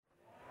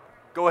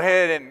Go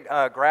ahead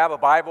and grab a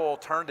Bible,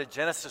 turn to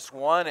Genesis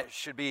 1. It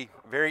should be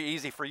very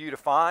easy for you to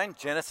find.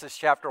 Genesis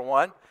chapter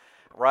 1,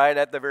 right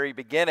at the very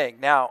beginning.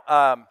 Now,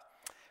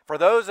 for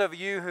those of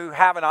you who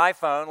have an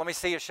iPhone, let me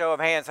see a show of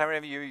hands. How many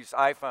of you use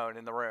iPhone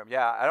in the room?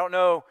 Yeah, I don't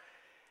know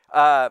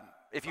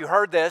if you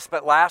heard this,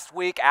 but last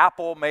week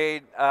Apple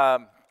made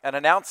an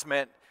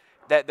announcement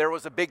that there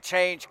was a big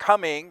change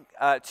coming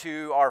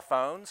to our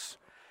phones.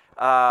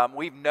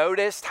 We've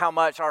noticed how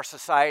much our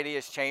society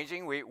is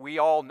changing. We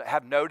all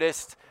have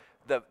noticed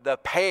the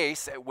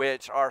pace at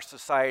which our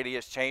society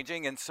is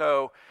changing. And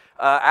so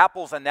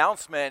Apple's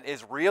announcement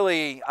is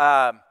really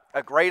a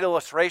great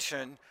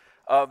illustration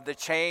of the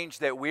change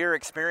that we're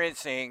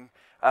experiencing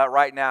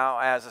right now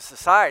as a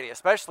society,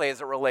 especially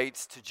as it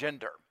relates to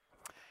gender.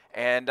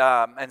 And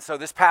so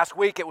this past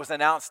week it was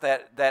announced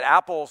that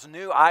Apple's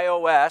new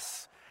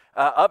iOS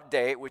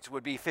update, which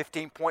would be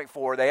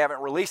 15.4, they haven't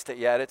released it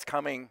yet, it's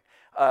coming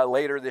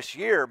later this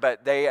year,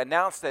 but they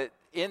announced that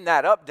in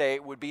that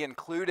update would be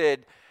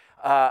included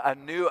a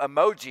new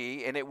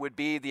emoji, and it would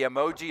be the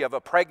emoji of a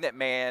pregnant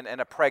man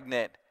and a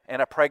pregnant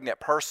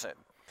person.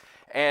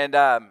 And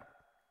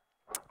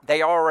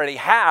they already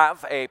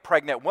have a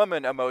pregnant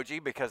woman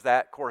emoji because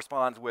that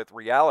corresponds with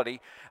reality.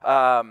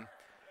 But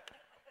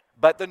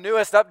the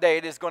newest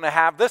update is going to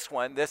have this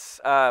one,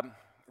 this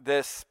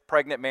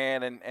pregnant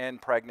man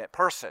and pregnant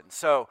person.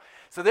 So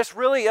this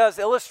really does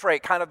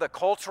illustrate kind of the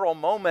cultural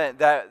moment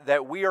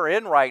that we are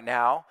in right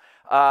now.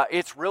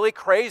 It's really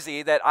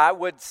crazy that I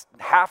would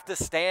have to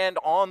stand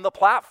on the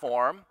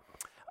platform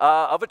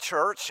of a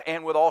church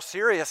and with all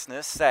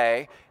seriousness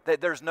say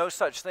that there's no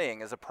such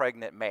thing as a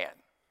pregnant man.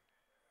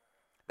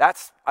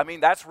 That's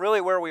really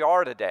where we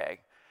are today.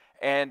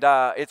 And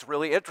it's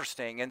really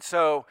interesting. And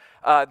so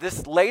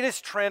this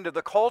latest trend of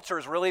the culture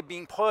is really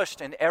being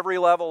pushed in every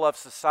level of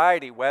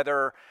society,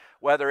 whether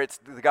it's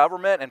the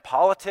government and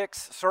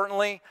politics,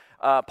 certainly,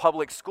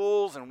 public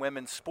schools and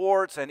women's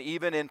sports, and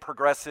even in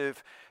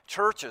progressive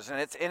churches.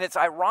 And it's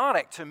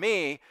ironic to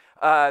me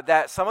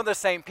that some of the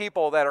same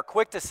people that are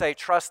quick to say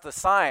trust the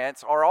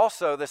science are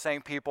also the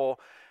same people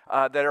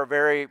that are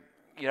very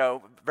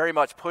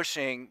much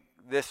pushing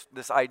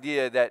this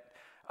idea that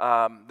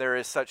there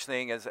is such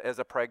thing as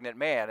a pregnant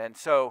man. And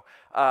so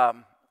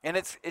and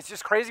it's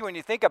just crazy when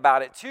you think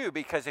about it too,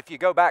 because if you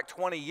go back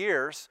 20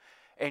 years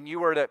and you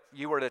were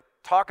to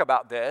talk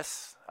about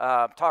this,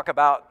 talk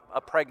about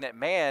a pregnant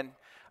man,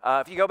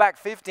 if you go back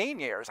 15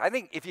 years, I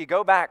think if you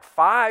go back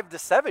 5 to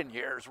 7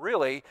 years,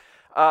 really,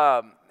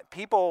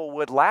 people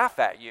would laugh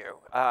at you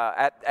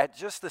at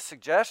just the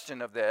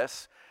suggestion of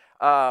this.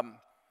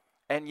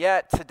 And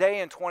yet today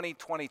in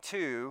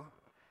 2022,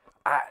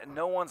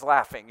 no one's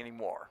laughing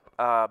anymore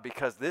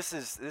because this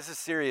is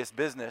serious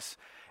business.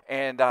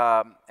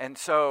 And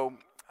so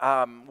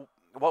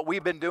what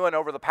we've been doing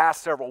over the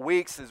past several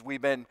weeks is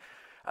we've been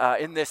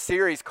in this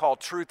series called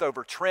Truth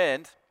Over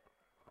Trend.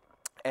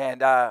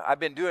 And I've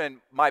been doing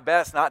my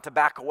best not to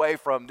back away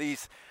from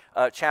these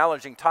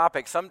challenging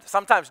topics.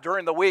 Sometimes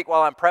during the week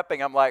while I'm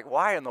prepping, I'm like,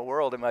 why in the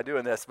world am I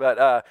doing this?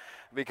 But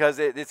because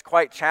it's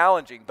quite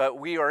challenging. But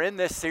we are in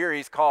this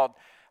series called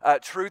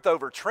Truth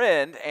Over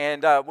Trend,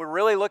 and we're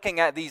really looking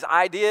at these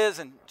ideas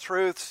and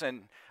truths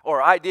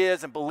or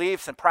ideas and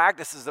beliefs and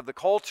practices of the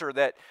culture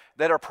that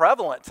are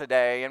prevalent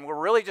today. And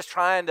we're really just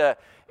trying to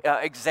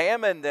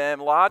examine them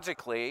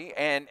logically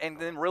and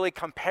then really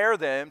compare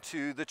them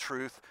to the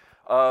truth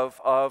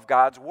of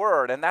God's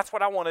Word. And that's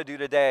what I want to do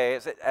today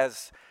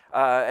as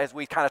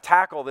we kind of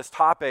tackle this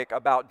topic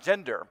about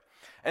gender.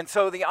 And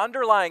so the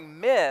underlying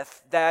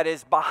myth that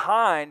is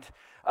behind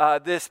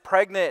this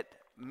pregnant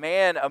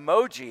man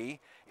emoji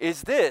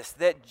is this,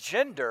 that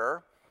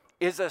gender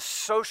is a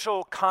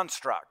social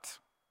construct.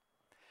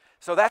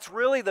 So that's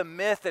really the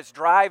myth that's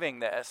driving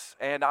this,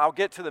 and I'll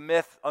get to the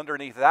myth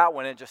underneath that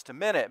one in just a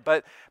minute.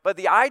 But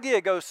the idea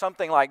goes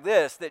something like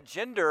this, that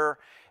gender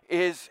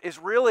is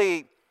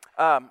really,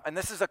 and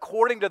this is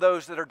according to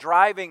those that are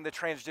driving the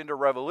transgender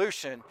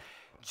revolution,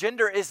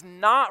 gender is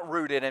not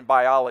rooted in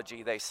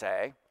biology, they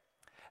say,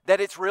 that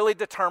it's really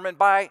determined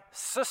by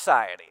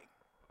society.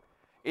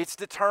 It's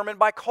determined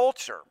by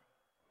culture.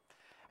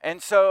 And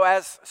so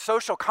as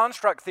social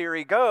construct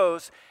theory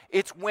goes,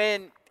 it's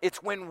when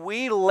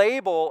we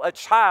label a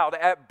child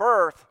at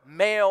birth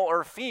male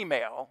or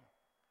female,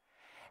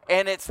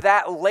 and it's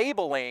that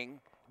labeling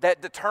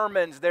that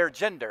determines their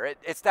gender.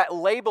 It's that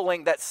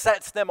labeling that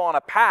sets them on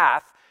a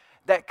path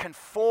that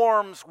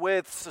conforms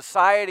with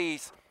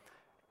society's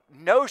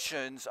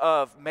notions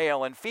of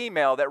male and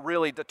female that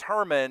really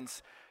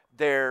determines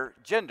their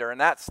gender,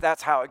 and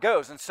that's how it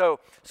goes. And so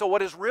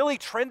what is really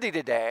trendy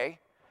today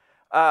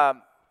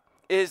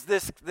is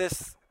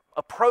this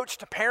approach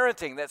to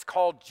parenting that's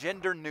called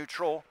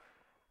gender-neutral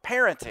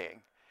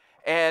parenting.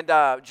 And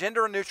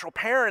gender-neutral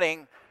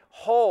parenting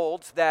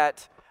holds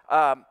that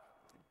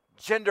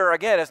gender,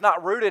 again, is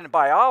not rooted in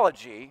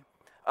biology,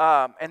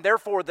 and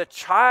therefore the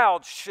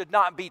child should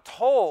not be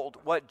told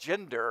what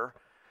gender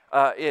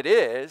it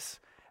is.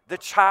 The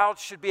child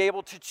should be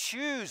able to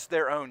choose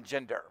their own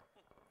gender.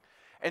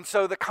 And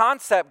so the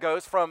concept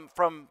goes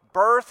from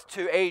birth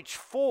to age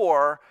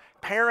 4,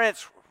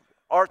 parents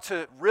are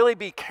to really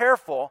be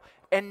careful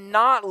and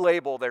not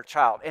label their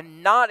child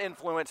and not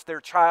influence their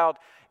child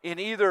in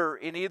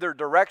either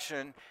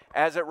direction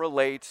as it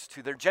relates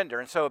to their gender.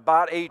 And so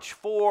about age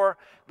 4,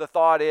 the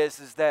thought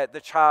is that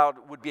the child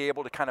would be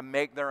able to kind of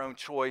make their own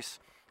choice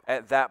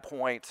at that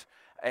point,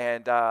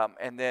 and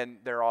then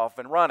they're off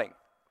and running.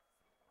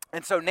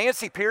 And so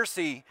Nancy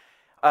Pearcey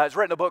has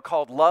written a book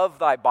called Love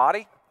Thy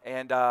Body,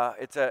 and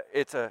it's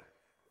a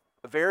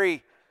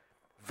very,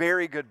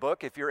 very good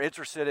book if you're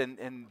interested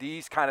in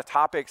these kind of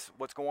topics,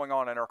 what's going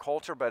on in our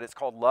culture, but it's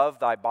called Love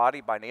Thy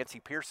Body by Nancy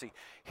Pearcey.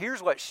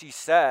 Here's what she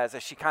says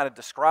as she kind of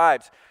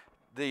describes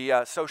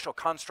the social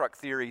construct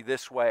theory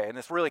this way, and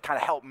this really kind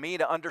of helped me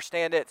to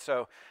understand it,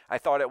 so I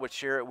thought I would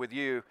share it with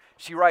you.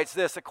 She writes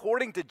this: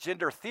 according to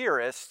gender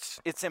theorists,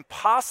 it's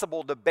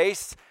impossible to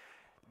base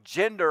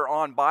gender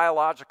on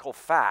biological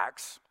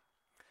facts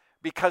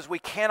because we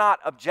cannot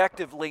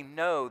objectively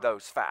know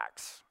those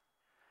facts,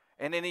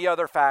 and any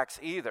other facts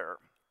either.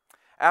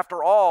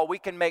 After all, we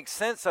can make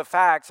sense of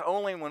facts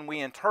only when we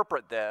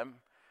interpret them,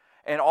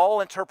 and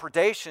all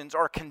interpretations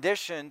are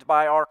conditioned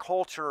by our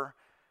culture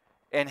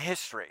and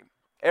history.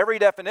 Every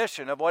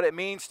definition of what it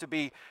means to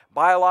be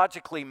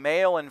biologically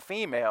male and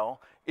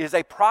female is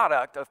a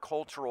product of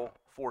cultural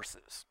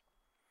forces.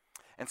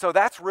 And so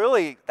that's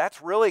really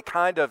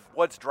kind of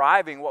what's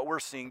driving what we're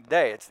seeing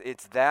today.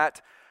 It's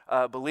that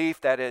belief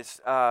that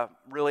is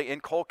really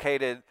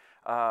inculcated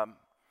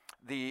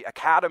the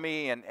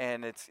academy,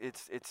 and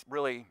it's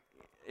really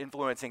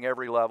influencing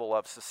every level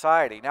of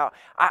society. Now,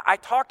 I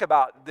talked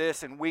about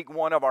this in week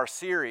 1 of our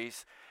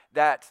series,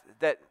 that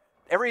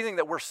everything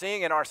that we're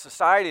seeing in our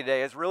society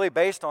today is really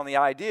based on the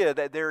idea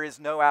that there is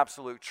no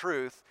absolute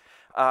truth,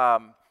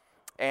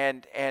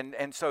 and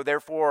so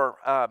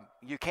therefore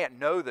you can't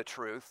know the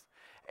truth,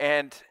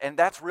 and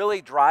that's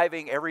really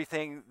driving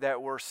everything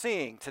that we're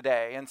seeing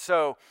today. And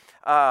so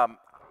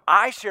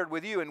I shared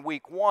with you in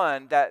week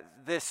 1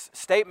 that this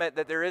statement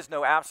that there is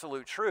no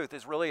absolute truth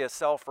is really a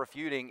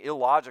self-refuting,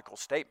 illogical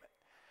statement.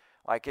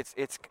 Like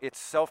it's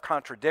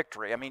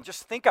self-contradictory. I mean,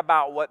 just think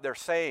about what they're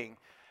saying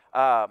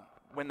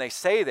when they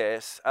say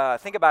this.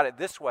 Think about it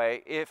this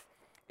way: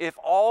 if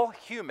all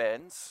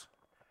humans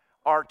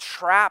are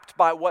trapped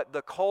by what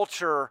the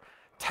culture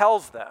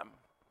tells them,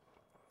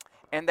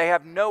 and they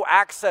have no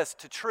access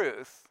to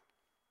truth,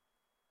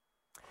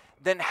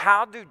 then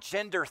how do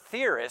gender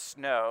theorists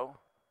know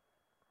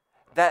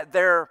that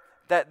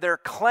their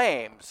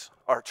claims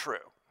are true?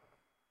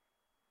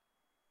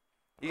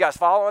 You guys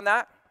following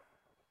that?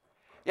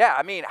 Yeah,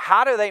 I mean,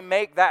 how do they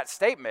make that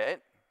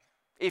statement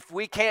if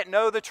we can't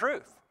know the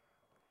truth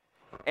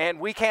and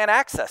we can't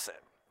access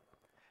it?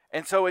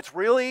 And so it's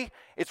really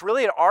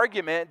an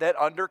argument that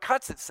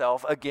undercuts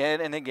itself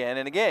again and again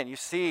and again. You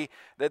see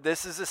that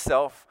this is a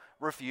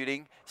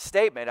self-refuting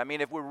statement. I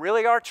mean, if we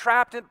really are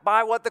trapped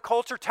by what the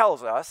culture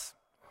tells us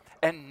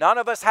and none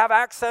of us have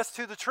access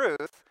to the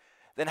truth,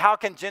 then how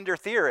can gender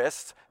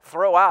theorists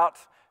throw out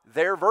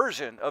their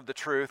version of the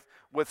truth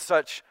with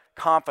such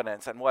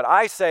confidence? And what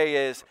I say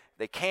is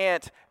they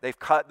can't. They've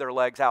cut their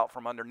legs out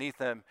from underneath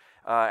them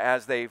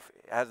as they've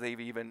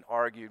even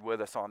argued with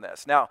us on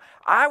this. Now,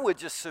 I would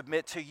just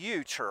submit to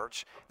you,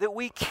 church, that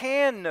we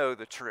can know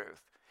the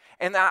truth.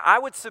 And I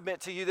would submit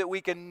to you that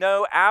we can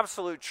know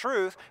absolute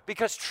truth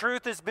because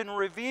truth has been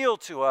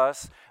revealed to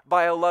us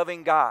by a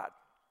loving God.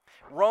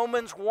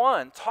 Romans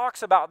 1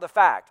 talks about the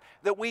fact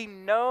that we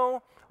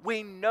know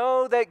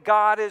that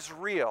God is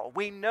real.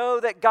 We know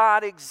that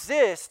God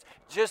exists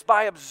just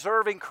by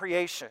observing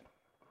creation.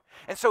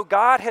 And so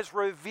God has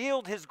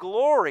revealed His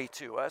glory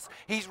to us.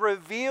 He's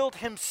revealed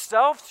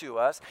Himself to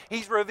us.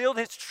 He's revealed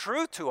His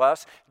truth to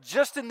us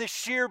just in the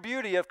sheer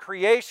beauty of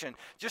creation,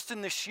 just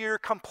in the sheer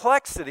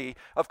complexity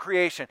of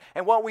creation.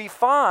 And what we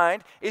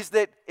find is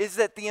that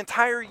the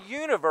entire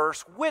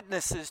universe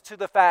witnesses to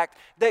the fact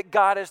that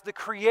God is the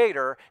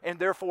creator and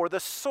therefore the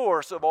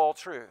source of all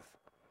truth.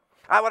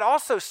 I would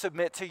also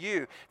submit to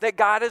you that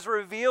God has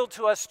revealed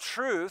to us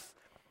truth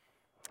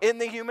in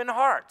the human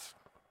heart,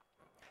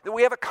 that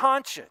we have a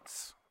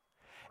conscience,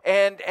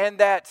 and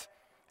that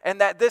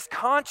this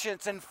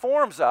conscience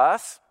informs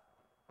us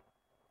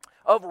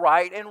of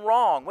right and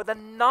wrong, with a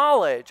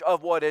knowledge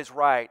of what is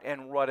right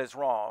and what is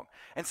wrong.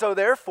 And so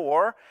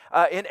therefore,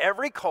 in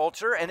every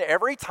culture, in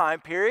every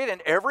time period,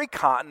 in every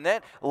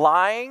continent,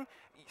 lying,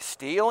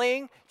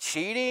 stealing,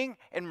 cheating,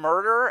 and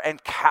murder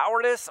and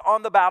cowardice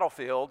on the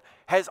battlefield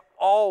has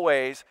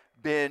always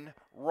been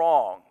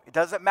wrong. It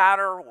doesn't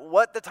matter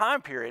what the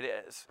time period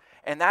is.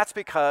 And that's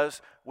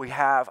because we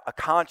have a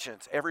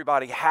conscience.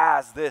 Everybody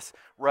has this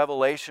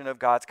revelation of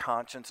God's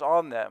conscience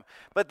on them.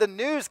 But the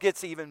news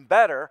gets even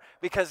better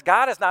because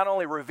God has not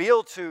only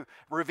revealed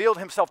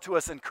Himself to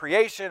us in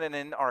creation and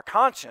in our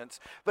conscience,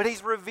 but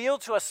He's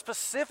revealed to us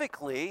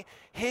specifically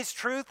His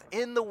truth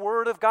in the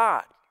Word of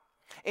God.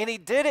 And He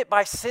did it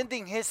by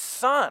sending His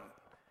Son,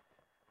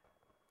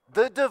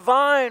 the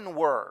divine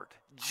Word,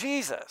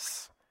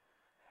 Jesus.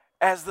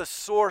 as the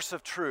source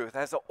of truth,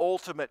 as the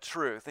ultimate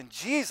truth. And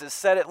Jesus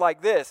said it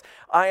like this: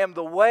 I am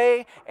the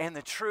way and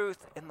the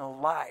truth and the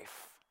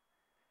life.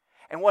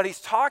 And what he's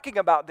talking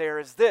about there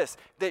is this,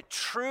 that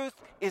truth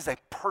is a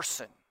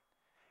person,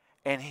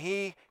 and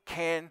he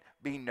can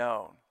be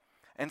known.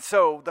 And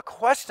so the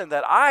question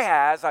that I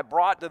has, I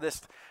brought to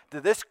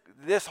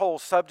this whole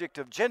subject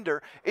of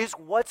gender is,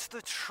 what's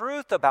the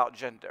truth about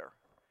gender?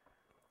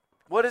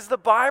 What does the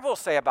Bible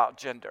say about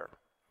gender?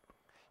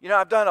 You know,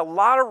 I've done a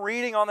lot of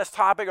reading on this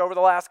topic over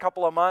the last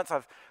couple of months.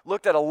 I've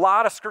looked at a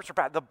lot of scripture.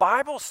 The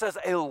Bible says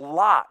a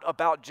lot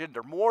about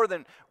gender, more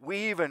than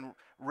we even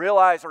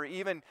realize or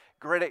even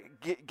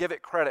give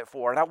it credit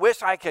for. And I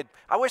wish I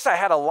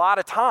had a lot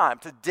of time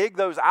to dig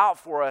those out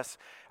for us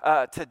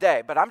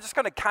today. But I'm just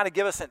going to kind of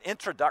give us an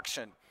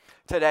introduction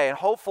today, and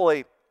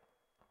hopefully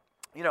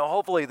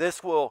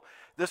this will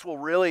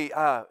really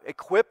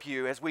equip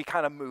you as we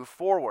kind of move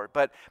forward.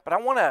 But I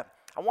want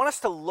us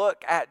to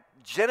look at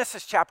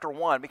Genesis chapter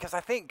 1, because I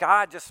think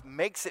God just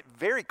makes it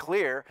very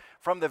clear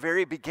from the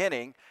very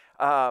beginning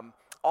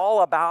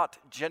all about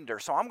gender.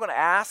 So I'm going to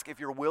ask, if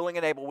you're willing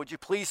and able, would you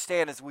please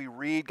stand as we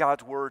read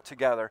God's word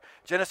together?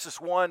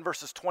 Genesis 1,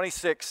 verses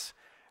 26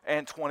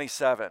 and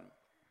 27.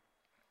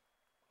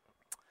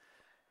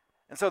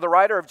 And so the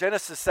writer of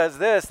Genesis says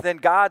this: Then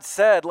God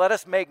said, let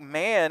us make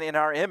man in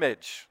our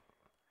image,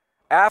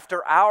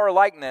 after our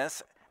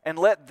likeness, and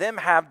let them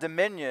have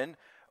dominion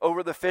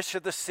over the fish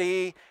of the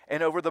sea,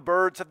 and over the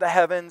birds of the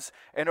heavens,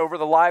 and over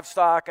the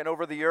livestock, and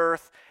over the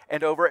earth,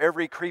 and over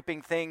every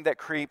creeping thing that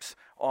creeps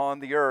on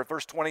the earth.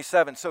 Verse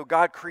 27, so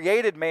God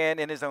created man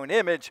in his own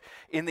image.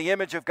 In the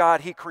image of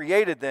God he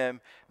created them.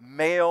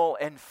 Male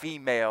and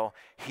female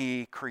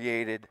he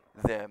created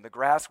them. The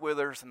grass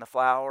withers and the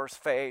flowers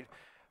fade,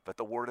 but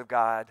the word of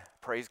God,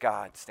 praise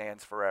God,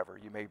 stands forever.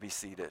 You may be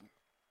seated.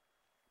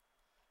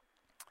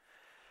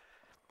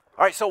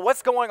 All right, so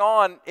what's going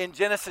on in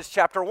Genesis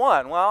chapter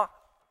 1? Well,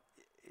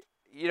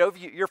 you know,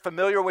 if you're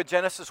familiar with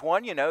Genesis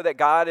 1, you know that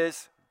God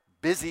is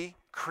busy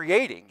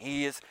creating.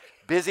 He is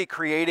busy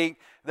creating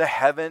the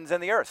heavens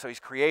and the earth. So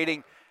he's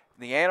creating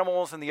the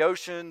animals and the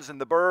oceans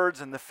and the birds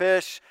and the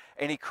fish,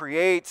 and he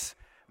creates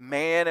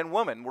man and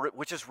woman,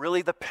 which is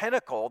really the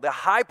pinnacle, the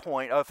high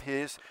point of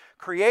his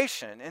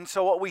creation. And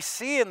so what we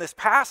see in this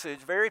passage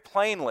very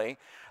plainly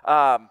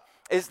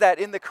is that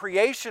in the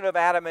creation of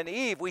Adam and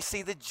Eve, we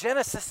see the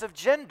genesis of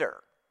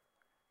gender.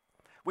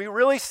 We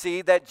really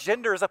see that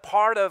gender is a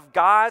part of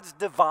God's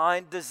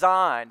divine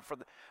design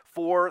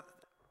for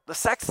the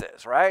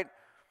sexes, right?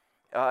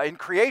 In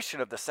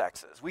creation of the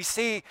sexes. We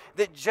see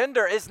that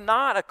gender is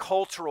not a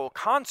cultural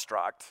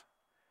construct,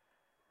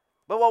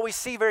 but what we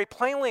see very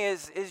plainly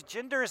is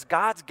gender is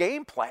God's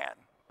game plan.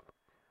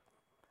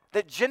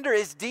 That gender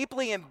is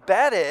deeply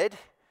embedded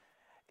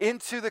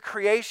into the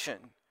creation,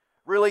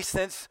 really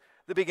since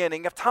the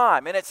beginning of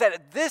time. And it's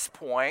at this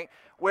point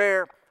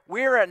where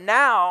we're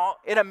now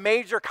in a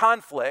major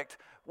conflict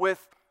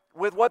with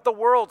what the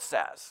world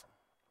says.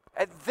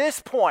 At this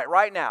point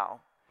right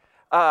now,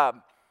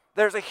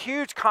 there's a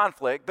huge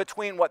conflict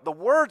between what the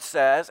word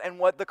says and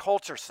what the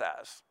culture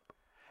says.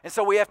 And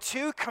so we have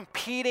two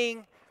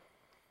competing,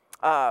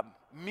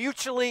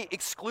 mutually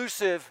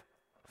exclusive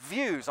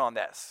views on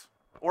this,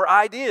 or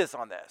ideas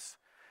on this.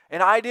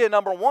 And idea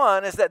number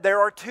one is that there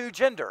are two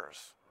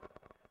genders.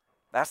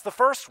 That's the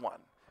first one.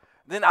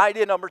 Then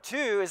idea number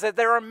two is that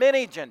there are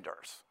many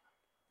genders.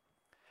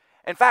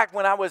 In fact,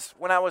 when I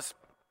was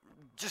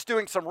just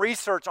doing some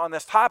research on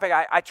this topic,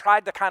 I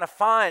tried to kind of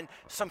find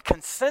some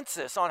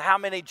consensus on how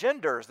many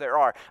genders there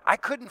are. I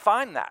couldn't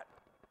find that.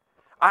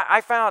 I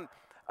found,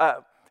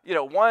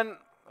 one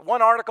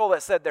article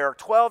that said there are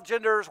 12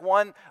 genders,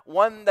 one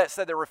that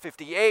said there were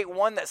 58,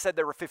 one that said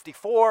there were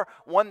 54,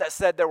 one that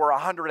said there were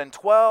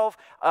 112.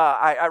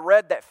 I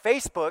read that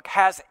Facebook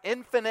has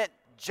infinite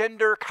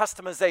gender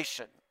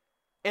customization.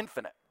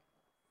 Infinite.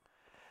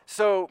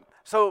 So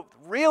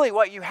really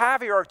what you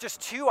have here are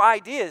just two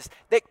ideas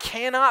that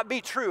cannot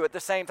be true at the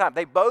same time.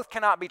 They both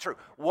cannot be true.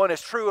 One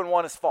is true and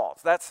one is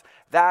false.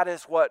 That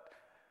is what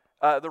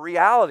the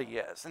reality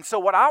is. And so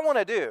what I want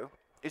to do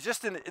is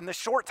just in the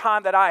short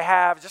time that I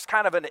have, just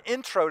kind of an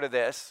intro to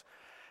this,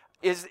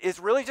 is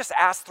really just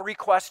ask three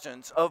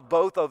questions of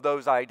both of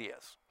those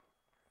ideas.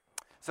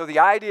 So the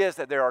idea is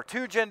that there are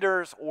two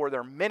genders or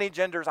there are many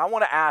genders. I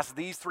want to ask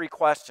these three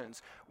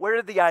questions. Where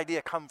did the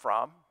idea come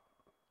from?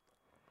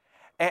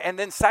 And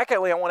then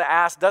secondly, I want to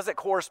ask, does it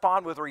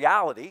correspond with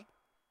reality?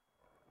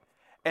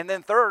 And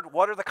then third,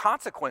 what are the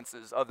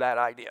consequences of that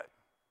idea?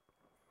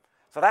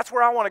 So that's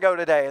where I want to go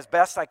today as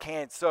best I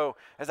can. So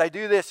as I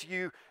do this,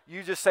 you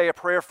just say a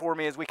prayer for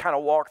me as we kind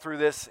of walk through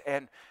this,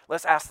 and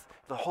let's ask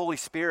the Holy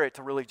Spirit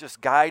to really just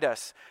guide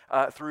us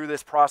through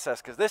this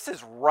process, because this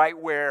is right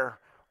where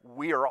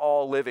we are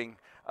all living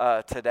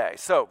today.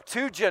 So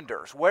two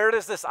genders, where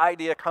does this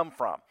idea come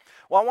from?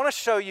 Well, I want to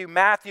show you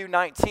Matthew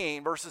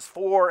 19, verses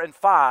 4 and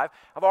 5.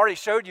 I've already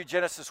showed you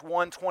Genesis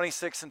 1,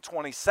 26 and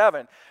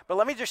 27, but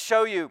let me just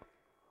show you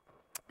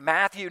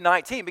Matthew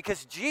 19,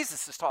 because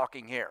Jesus is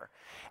talking here.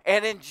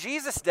 And in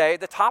Jesus' day,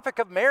 the topic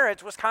of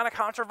marriage was kind of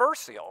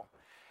controversial.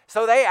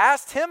 So they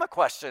asked him a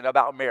question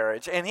about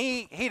marriage, and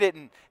he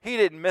didn't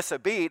miss a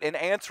beat in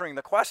answering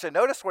the question.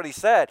 Notice what he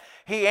said.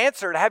 He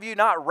answered, "Have you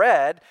not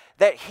read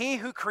that he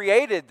who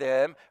created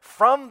them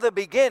from the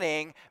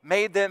beginning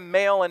made them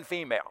male and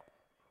female?"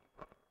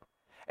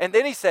 And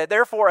then he said,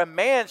 "Therefore a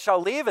man shall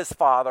leave his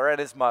father and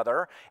his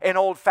mother and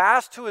hold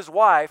fast to his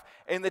wife,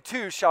 and the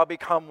two shall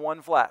become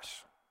one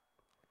flesh."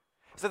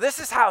 So this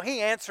is how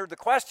he answered the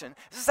question.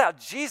 This is how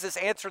Jesus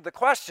answered the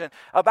question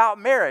about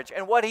marriage.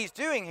 And what he's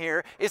doing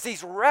here is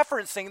he's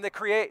referencing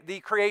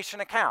the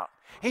creation account.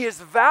 He is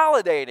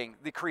validating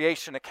the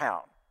creation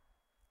account.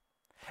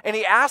 And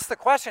he asked the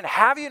question,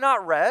 have you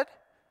not read?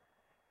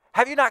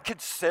 Have you not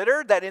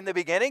considered that in the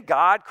beginning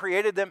God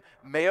created them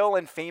male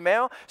and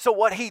female? So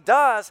what he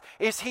does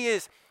is he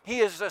is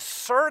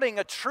asserting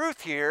a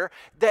truth here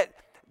that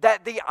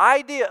the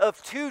idea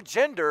of two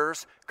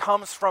genders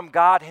comes from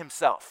God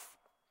himself.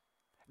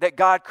 That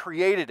God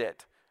created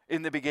it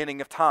in the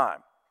beginning of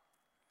time.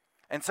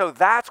 And so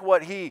that's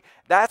what he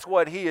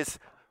is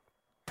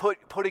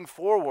putting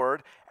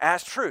forward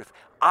as truth.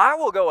 I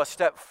will go a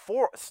step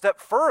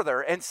further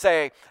and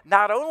say,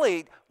 not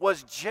only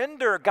was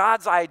gender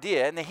God's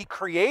idea and that he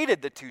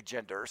created the two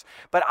genders,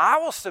 but I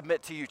will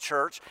submit to you,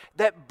 church,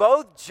 that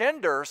both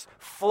genders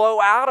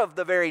flow out of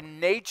the very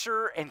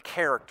nature and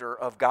character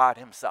of God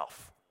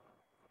himself.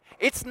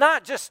 It's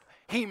not just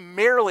he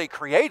merely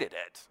created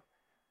it.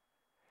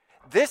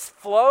 This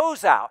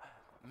flows out,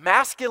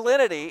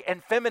 masculinity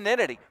and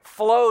femininity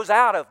flows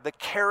out of the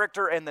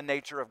character and the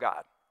nature of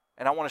God.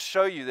 And I want to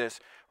show you this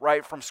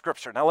right from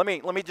Scripture. Now let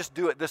me just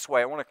do it this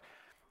way. I want to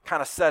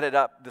kind of set it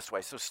up this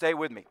way, so stay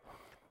with me.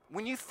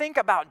 When you think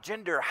about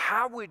gender,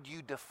 how would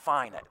you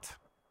define it?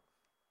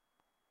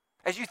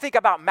 As you think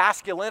about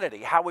masculinity,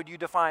 how would you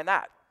define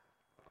that?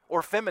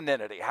 Or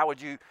femininity, how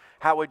would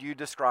you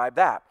describe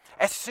that?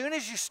 As soon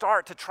as you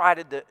start to try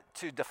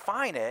to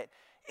define it,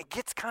 it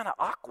gets kind of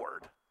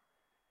awkward.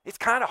 It's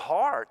kind of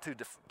hard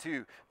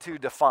to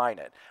define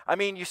it.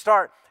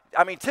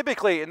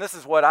 Typically, and this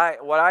is what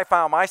I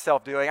found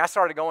myself doing, I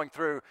started going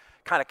through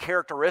kind of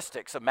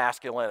characteristics of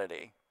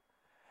masculinity,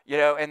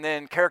 and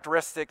then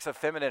characteristics of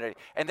femininity.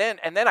 And then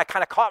I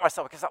kind of caught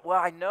myself because,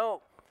 I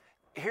know,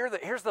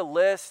 here's the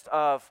list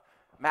of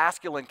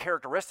masculine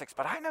characteristics,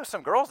 but I know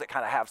some girls that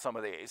kind of have some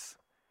of these.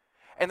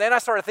 And then I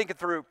started thinking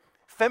through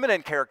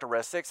feminine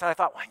characteristics, and I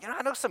thought,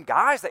 I know some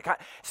guys that kind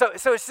of,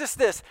 so it's just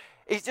this,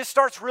 it just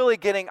starts really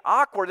getting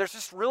awkward. There's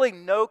just really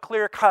no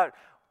clear-cut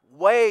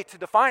way to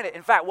define it.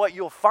 In fact, what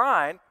you'll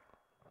find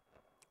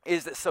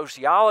is that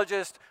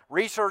sociologists,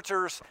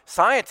 researchers,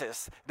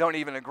 scientists don't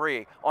even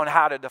agree on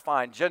how to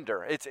define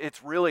gender.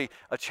 It's really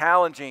a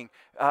challenging,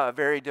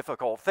 very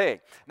difficult thing.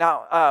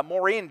 Now,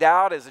 Maureen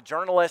Dowd is a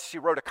journalist. She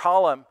wrote a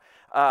column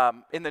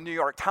in the New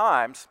York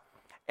Times,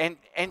 and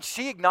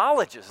she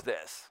acknowledges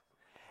this.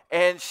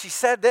 And she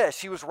said this.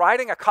 She was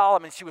writing a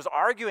column, and she was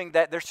arguing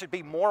that there should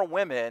be more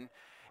women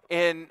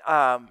in,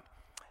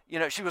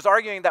 she was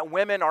arguing that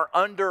women are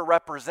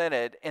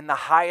underrepresented in the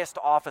highest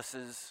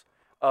offices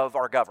of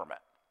our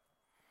government.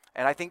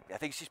 And I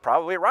think she's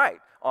probably right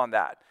on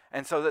that.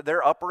 And so that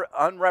they're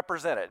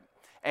unrepresented.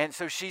 And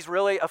so she's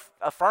really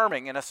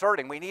affirming and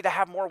asserting we need to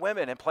have more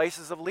women in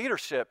places of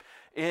leadership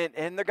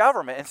in the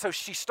government. And so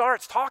she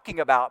starts talking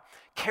about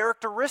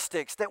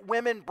characteristics that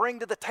women bring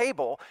to the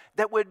table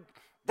that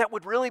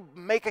would really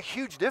make a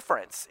huge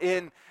difference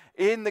in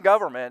the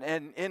government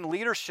and in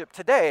leadership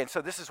today. And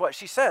so this is what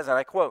she says, and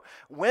I quote,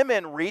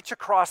 "Women reach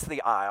across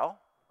the aisle,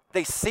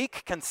 they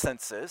seek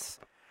consensus,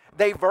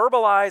 they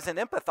verbalize and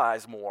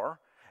empathize more,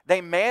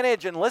 they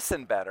manage and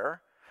listen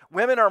better,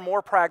 women are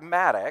more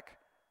pragmatic,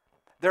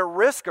 they're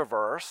risk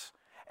averse,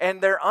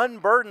 and they're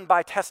unburdened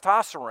by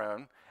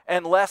testosterone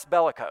and less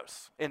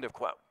bellicose," end of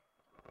quote.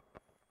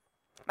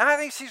 Now, I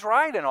think she's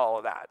right in all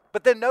of that.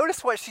 But then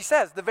notice what she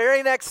says. The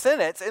very next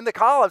sentence in the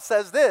column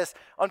says this: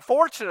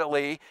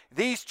 "Unfortunately,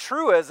 these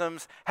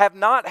truisms have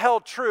not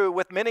held true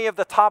with many of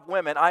the top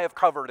women I have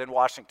covered in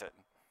Washington."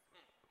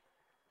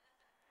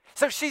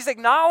 So she's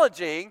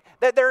acknowledging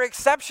that there are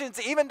exceptions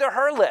even to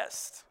her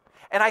list.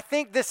 And I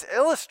think this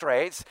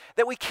illustrates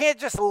that we can't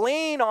just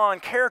lean on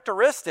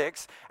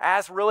characteristics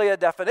as really a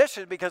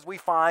definition because we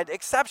find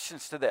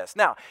exceptions to this.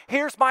 Now,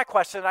 here's my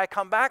question I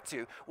come back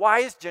to. Why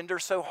is gender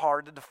so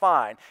hard to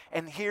define?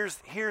 And here's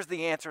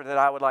the answer that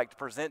I would like to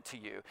present to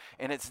you.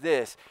 And it's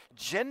this: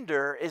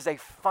 gender is a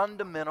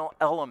fundamental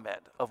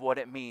element of what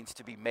it means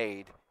to be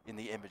made in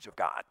the image of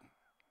God.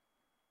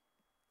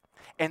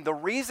 And the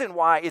reason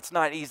why it's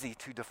not easy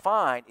to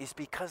define is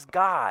because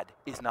God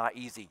is not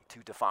easy to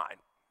define.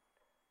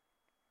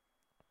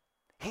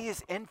 He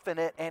is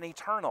infinite and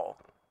eternal.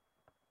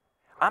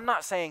 I'm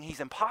not saying he's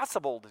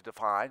impossible to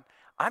define.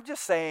 I'm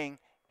just saying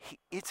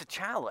it's a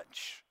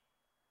challenge.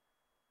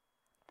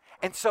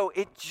 And so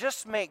it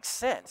just makes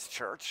sense,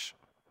 church,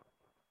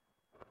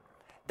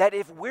 that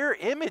if we're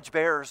image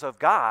bearers of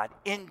God,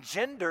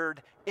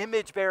 engendered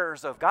image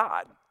bearers of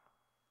God,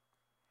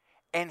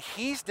 and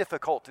he's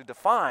difficult to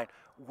define,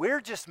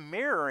 we're just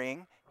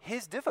mirroring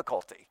his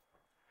difficulty.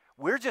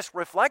 We're just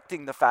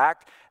reflecting the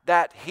fact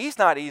that he's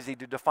not easy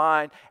to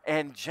define,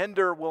 and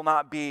gender will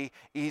not be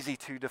easy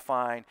to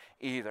define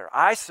either.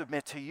 I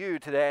submit to you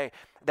today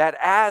that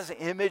as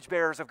image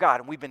bearers of God,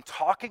 and we've been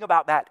talking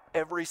about that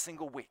every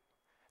single week,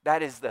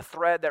 that is the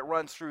thread that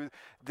runs through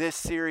this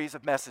series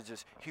of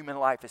messages. Human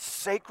life is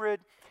sacred.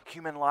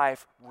 Human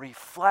life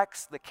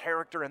reflects the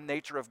character and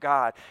nature of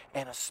God,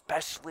 and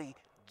especially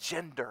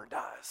gender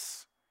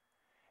does.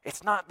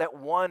 It's not that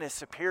one is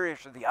superior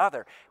to the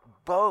other.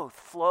 Both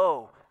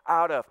flow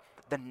out of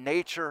the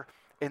nature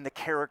and the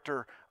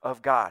character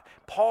of God.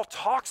 Paul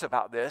talks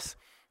about this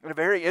in a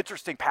very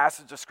interesting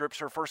passage of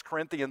Scripture, 1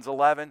 Corinthians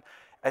 11.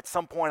 At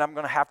some point, I'm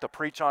going to have to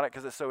preach on it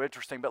because it's so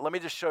interesting. But let me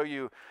just show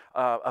you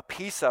a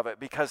piece of it,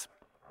 because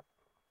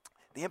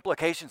the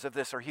implications of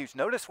this are huge.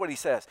 Notice what he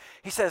says.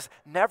 He says,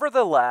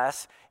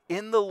 "Nevertheless,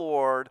 in the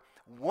Lord,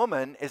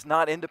 woman is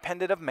not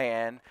independent of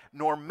man,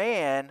 nor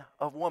man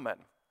of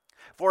woman.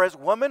 For as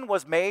woman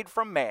was made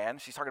from man,"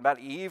 she's talking about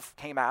Eve,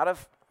 came out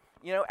of,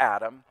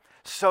 Adam,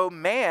 "so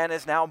man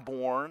is now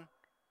born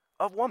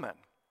of woman.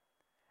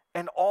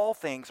 And all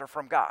things are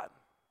from God."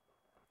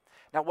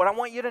 Now, what I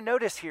want you to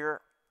notice here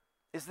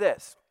is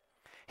this.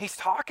 He's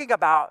talking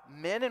about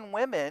men and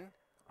women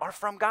are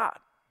from God.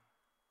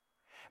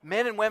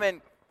 Men and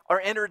women are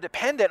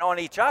interdependent on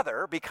each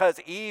other because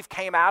Eve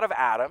came out of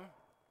Adam,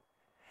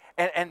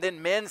 and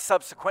then men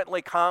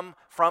subsequently come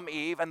from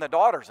Eve and the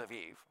daughters of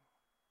Eve,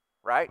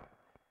 right?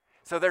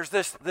 So there's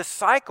this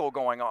cycle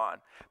going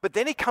on. But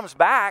then he comes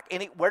back,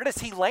 and where does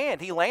he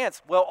land? He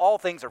lands, well, all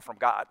things are from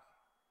God.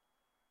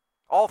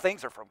 All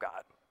things are from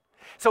God.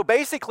 So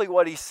basically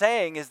what he's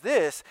saying is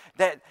this,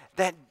 that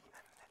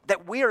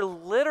we are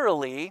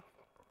literally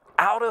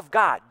out of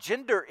God.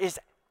 Gender is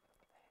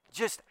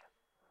just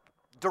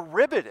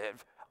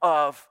derivative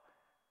of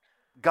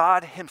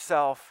God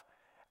himself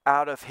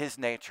out of his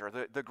nature.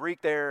 The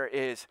Greek there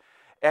is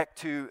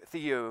ektu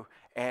theou,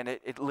 and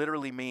it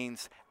literally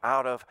means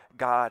out of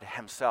God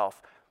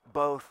himself.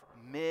 Both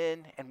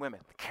men and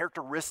women, the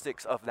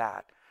characteristics of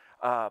that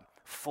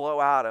flow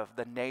out of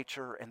the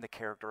nature and the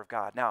character of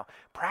God. Now,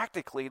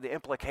 practically, the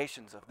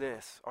implications of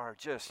this are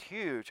just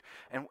huge.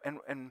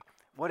 And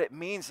what it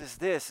means is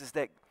this, is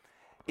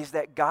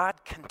that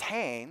God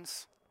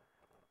contains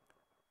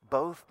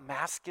both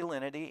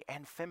masculinity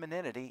and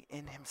femininity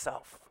in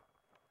himself.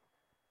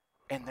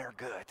 And they're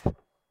good.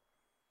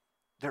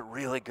 They're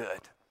really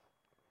good.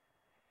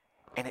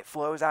 And it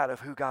flows out of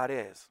who God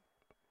is.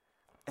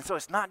 And so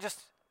it's not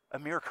just a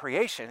mere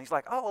creation. He's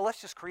like, oh, well, let's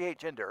just create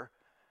gender.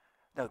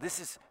 No, this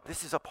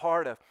is a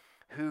part of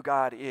who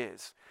God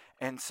is.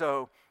 And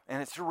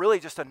it's really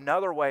just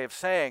another way of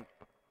saying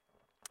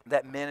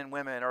that men and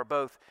women are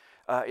both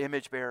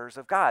image bearers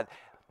of God.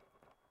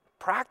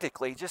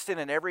 Practically, just in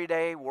an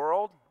everyday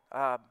world,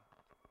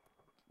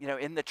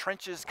 in the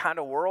trenches kind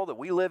of world that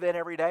we live in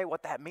every day,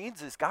 what that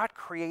means is God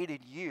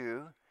created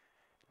you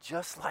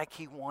just like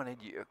he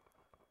wanted you.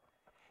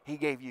 He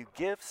gave you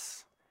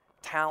gifts,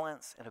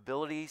 talents, and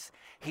abilities.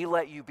 He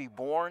let you be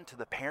born to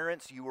the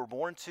parents you were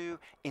born to,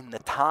 in the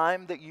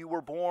time that you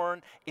were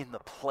born, in the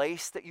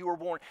place that you were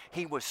born.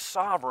 He was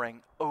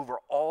sovereign over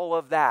all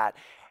of that,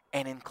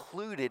 and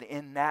included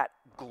in that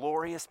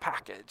glorious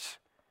package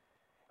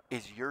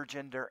is your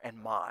gender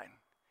and mine.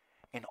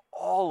 And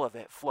all of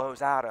it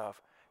flows out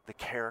of the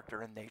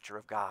character and nature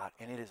of God,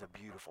 and it is a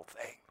beautiful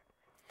thing.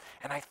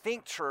 And I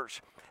think,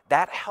 church,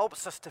 that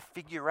helps us to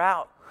figure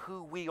out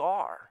who we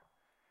are.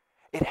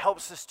 It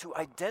helps us to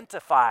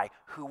identify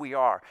who we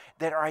are,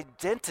 that our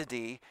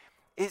identity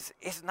is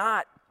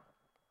not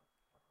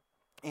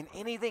in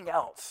anything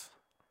else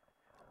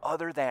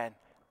other than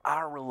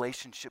our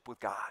relationship with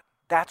God.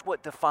 That's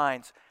what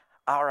defines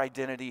our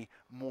identity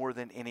more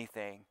than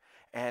anything.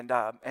 And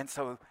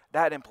so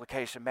that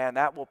implication, man,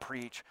 that will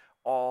preach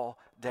all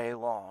day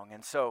long.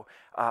 And so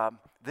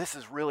this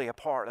is really a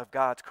part of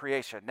God's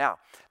creation. Now,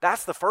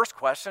 that's the first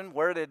question.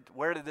 Where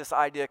did this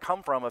idea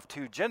come from of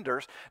two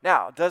genders?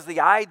 Now, does the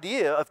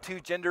idea of two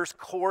genders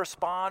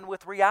correspond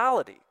with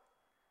reality?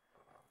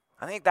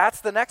 I think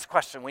that's the next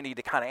question we need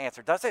to kind of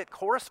answer. Does it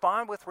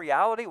correspond with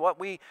reality, what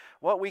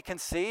we can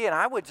see? And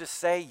I would just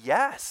say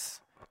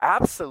yes,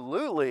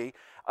 absolutely,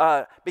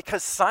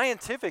 because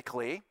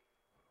scientifically,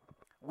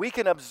 we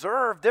can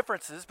observe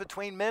differences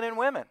between men and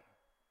women,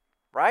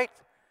 right?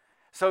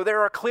 So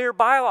there are clear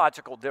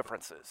biological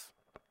differences.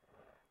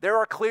 There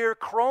are clear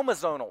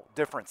chromosomal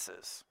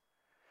differences.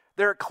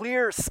 There are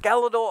clear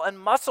skeletal and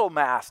muscle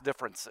mass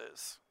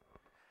differences.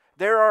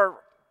 There are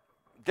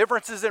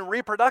differences in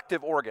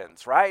reproductive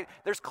organs, right?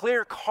 There's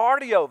clear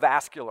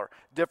cardiovascular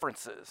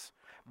differences,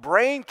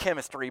 brain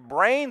chemistry,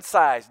 brain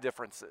size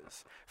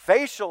differences,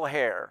 facial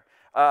hair,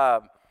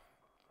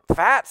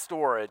 fat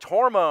storage,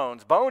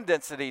 hormones, bone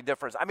density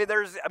difference.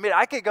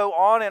 I could go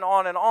on and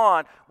on and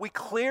on. We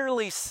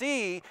clearly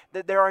see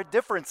that there are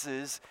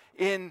differences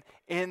in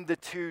the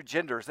two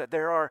genders, that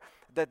there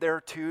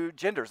are two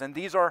genders, and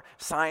these are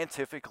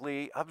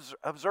scientifically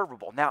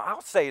observable. Now,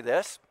 I'll say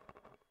this.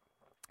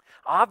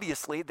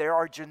 Obviously, there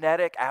are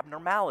genetic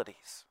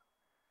abnormalities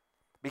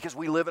because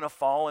we live in a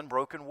fallen,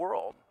 broken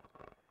world.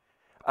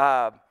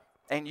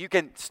 And you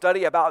can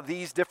study about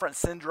these different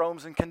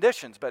syndromes and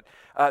conditions. But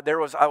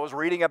I was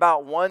reading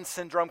about one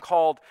syndrome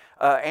called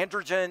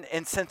androgen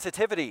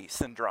insensitivity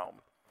syndrome,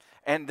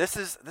 and this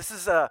is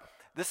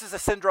a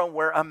syndrome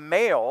where a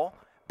male,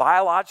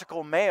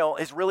 biological male,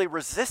 is really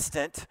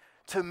resistant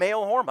to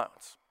male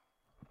hormones,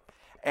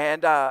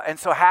 and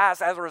so has,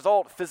 as a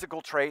result,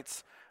 physical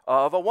traits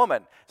of a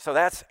woman. So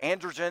that's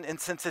androgen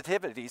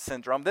insensitivity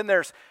syndrome. Then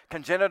there's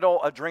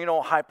congenital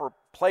adrenal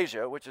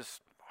hyperplasia, which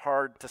is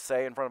hard to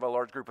say in front of a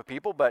large group of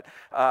people, but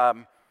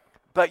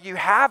you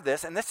have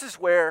this, and this is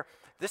where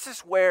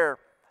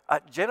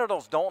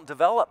genitals don't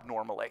develop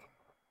normally,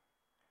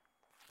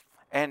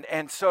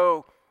 and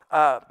so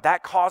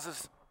that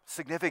causes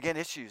significant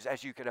issues,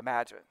 as you could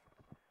imagine.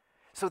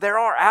 So there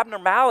are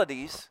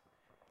abnormalities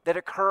that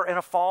occur in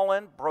a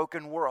fallen,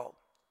 broken world.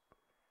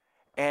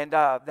 And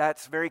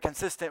that's very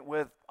consistent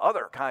with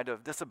other kind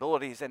of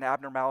disabilities and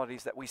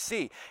abnormalities that we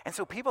see. And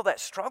so people that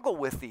struggle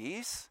with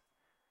these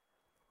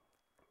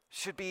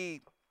should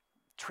be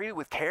treated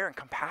with care and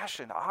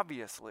compassion,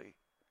 obviously.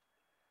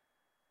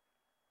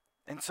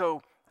 And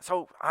so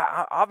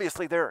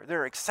obviously there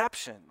are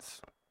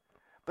exceptions.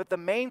 But the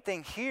main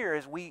thing here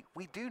is we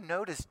do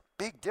notice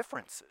big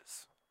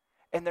differences.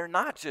 And they're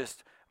not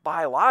just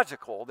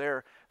biological,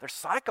 they're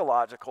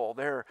psychological,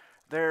 they're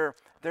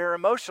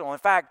emotional. In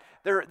fact,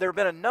 there have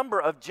been a number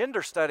of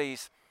gender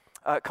studies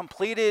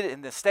completed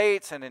in the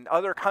States and in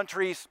other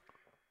countries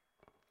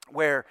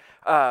where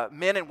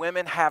men and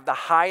women have the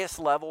highest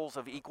levels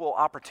of equal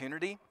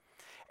opportunity.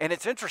 And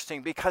it's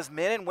interesting because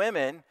men and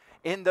women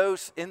in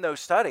those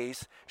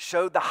studies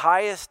showed the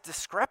highest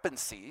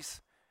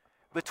discrepancies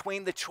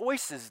between the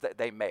choices that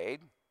they made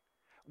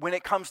when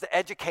it comes to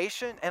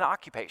education and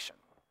occupation.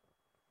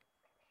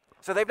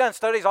 So they've done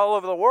studies all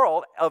over the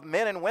world of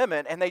men and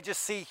women, and they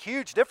just see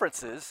huge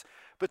differences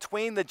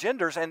between the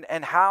genders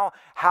and how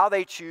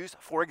they choose,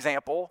 for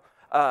example,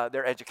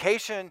 their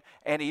education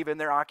and even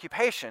their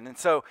occupation. And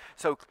so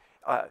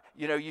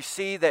you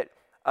see that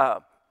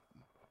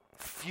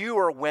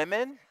fewer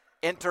women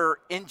enter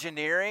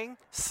engineering,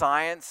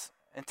 science,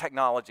 and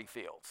technology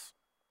fields.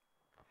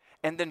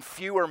 And then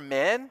fewer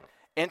men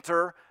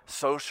enter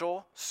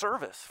social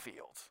service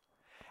fields.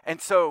 And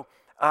so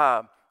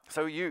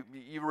you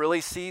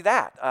really see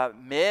that.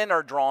 Men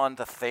are drawn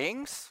to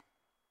things,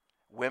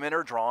 women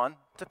are drawn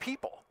to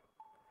people.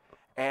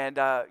 And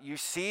you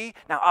see,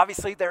 now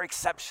obviously there are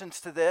exceptions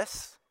to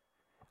this,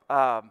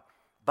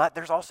 but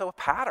there's also a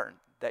pattern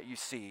that you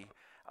see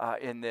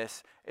in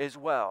this as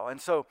well. And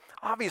so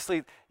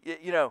obviously,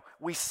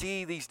 we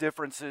see these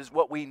differences.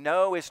 What we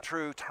know is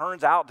true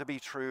turns out to be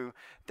true,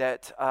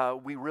 that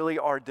we really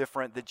are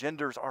different, the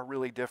genders are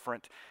really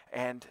different,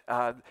 and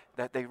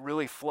that they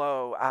really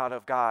flow out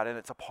of God, and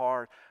it's a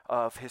part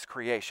of His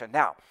creation.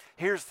 Now,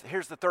 here's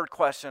the third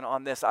question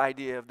on this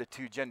idea of the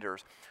two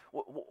genders.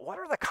 What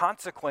are the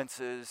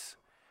consequences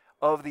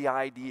of the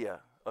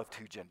idea of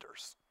two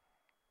genders?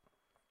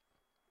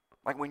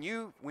 Like when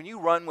you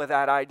run with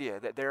that idea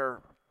that there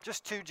are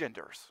just two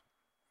genders,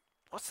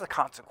 what's the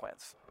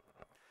consequence?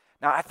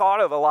 Now, I thought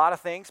of a lot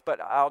of things,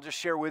 but I'll just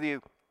share with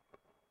you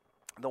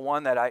the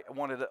one that I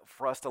wanted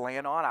for us to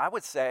land on. I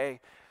would say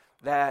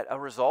that a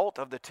result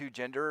of the two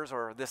genders,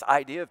 or this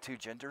idea of two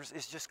genders,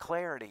 is just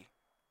clarity.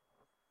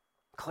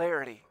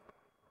 Clarity.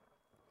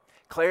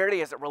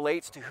 Clarity as it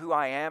relates to who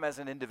I am as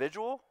an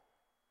individual,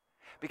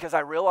 because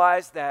I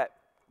realize that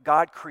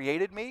God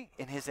created me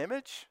in His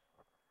image,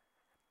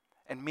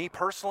 and me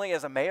personally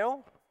as a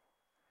male,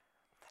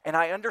 and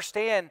I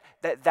understand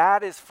that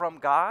that is from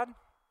God,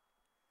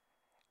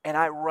 and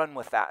I run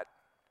with that,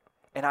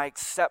 and I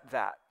accept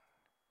that.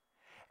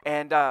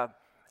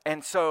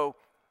 And so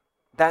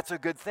that's a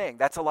good thing.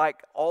 That's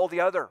like all the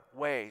other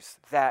ways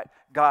that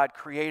God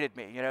created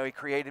me. He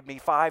created me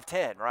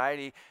 5'10",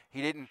 right?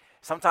 He didn't,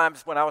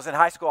 sometimes when I was in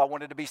high school, I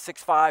wanted to be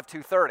 6'5",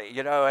 230,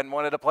 and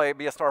wanted to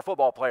be a star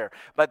football player.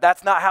 But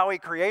that's not how He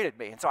created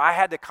me. And so I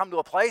had to come to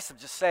a place of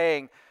just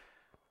saying,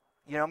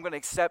 I'm going to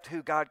accept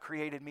who God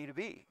created me to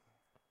be,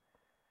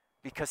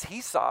 because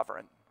He's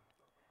sovereign,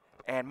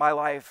 and my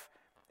life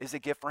is a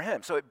gift for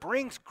Him. So it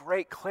brings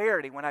great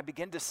clarity when I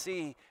begin to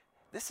see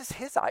this is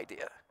His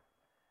idea.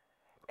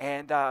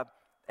 And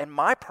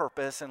my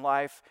purpose in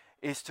life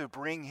is to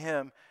bring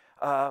Him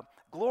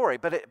glory.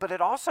 But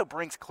it also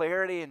brings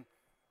clarity in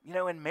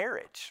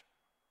marriage.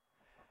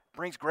 It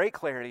brings great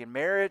clarity in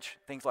marriage,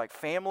 things like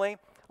family.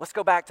 Let's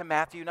go back to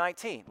Matthew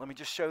 19. Let me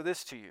just show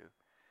this to you.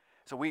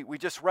 So we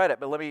just read it,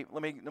 but let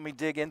me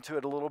dig into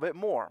it a little bit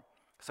more.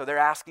 So they're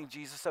asking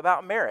Jesus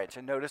about marriage,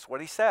 and notice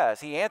what He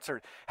says. He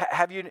answered,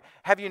 have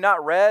you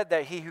not read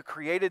that He who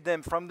created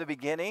them from the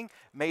beginning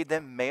made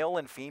them male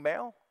and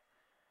female?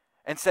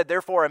 And said,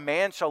 therefore a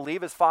man shall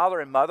leave his father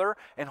and mother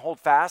and hold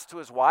fast to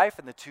his wife,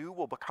 and the two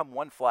will become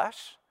one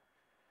flesh,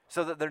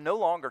 so that they're no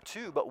longer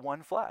two, but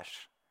one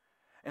flesh.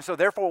 And so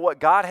therefore what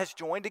God has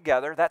joined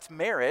together, that's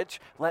marriage,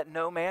 let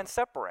no man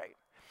separate.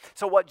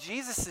 So what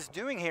Jesus is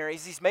doing here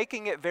is He's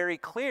making it very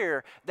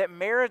clear that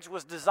marriage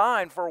was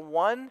designed for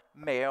one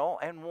male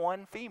and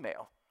one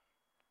female.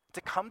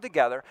 to come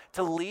together,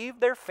 to leave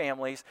their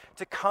families,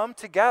 to come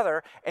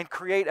together and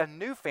create a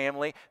new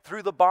family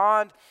through the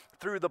bond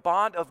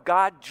of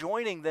God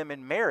joining them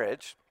in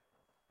marriage.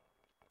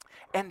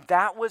 And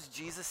that was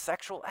Jesus'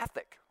 sexual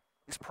ethic.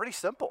 It's pretty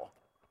simple.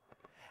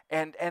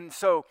 And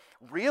so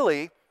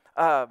really,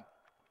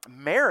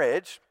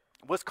 marriage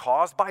was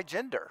caused by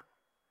gender.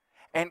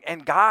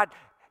 And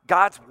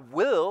God's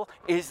will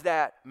is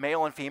that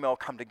male and female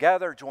come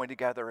together, join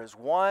together as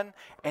one.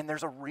 And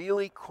there's a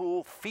really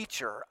cool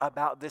feature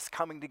about this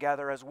coming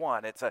together as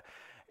one. It's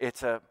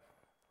a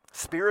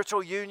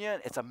spiritual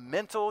union, it's a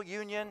mental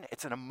union,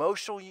 it's an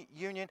emotional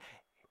union,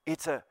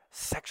 it's a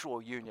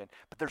sexual union.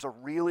 But there's a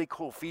really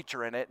cool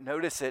feature in it.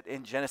 Notice it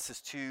in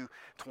Genesis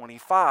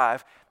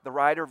 2:25. The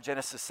writer of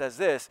Genesis says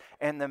this,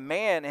 and the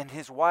man and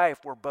his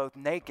wife were both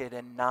naked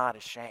and not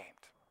ashamed.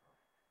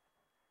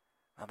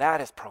 Now that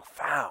is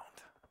profound.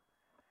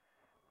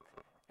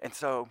 And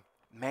so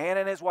man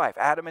and his wife,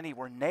 Adam and Eve,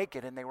 were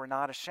naked and they were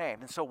not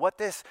ashamed. And so what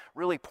this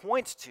really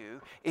points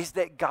to is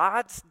that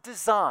God's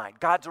design,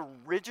 God's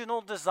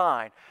original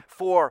design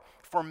for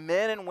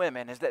men and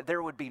women is that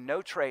there would be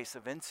no trace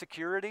of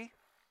insecurity,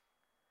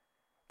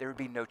 there would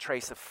be no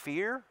trace of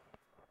fear,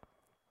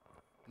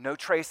 no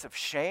trace of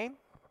shame,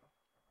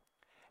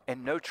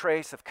 and no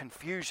trace of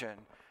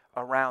confusion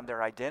around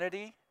their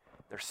identity,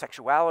 their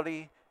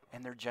sexuality,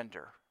 and their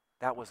gender.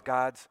 That was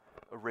God's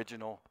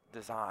original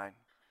design.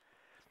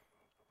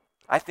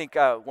 I think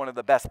one of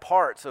the best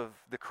parts of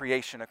the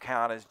creation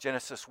account is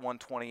Genesis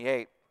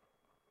 1:28.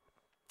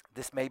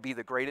 This may be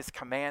the greatest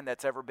command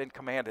that's ever been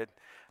commanded.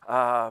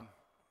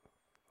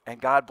 And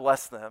God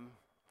blessed them,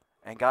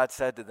 and God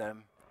said to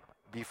them,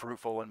 "Be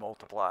fruitful and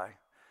multiply."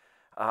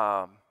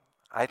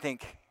 I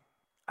think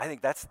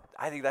that's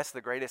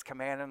the greatest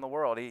command in the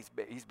world.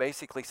 He's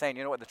basically saying,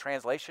 you know what the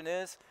translation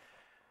is?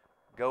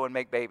 Go and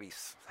make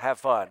babies, have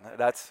fun.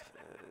 That's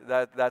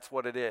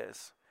what it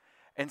is.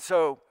 And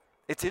so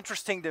it's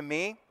interesting to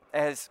me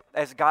as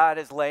God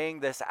is laying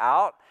this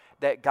out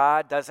that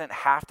God doesn't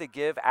have to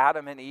give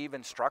Adam and Eve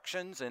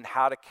instructions in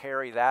how to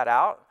carry that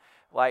out.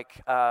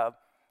 Like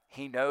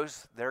he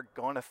knows they're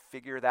going to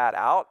figure that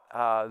out,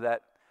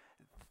 that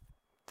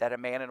a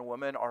man and a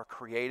woman are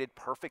created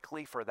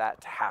perfectly for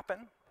that to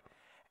happen.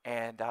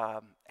 And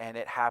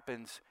it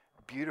happens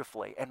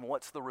beautifully. And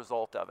what's the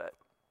result of it?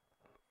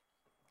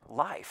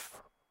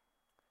 Life.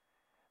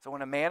 So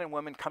when a man and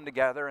woman come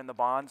together in the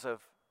bonds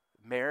of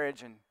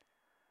marriage and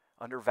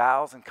under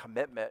vows and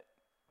commitment,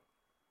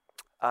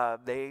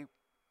 they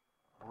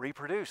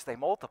reproduce, they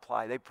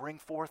multiply, they bring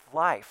forth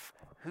life.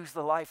 Who's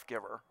the life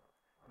giver?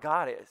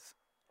 God is.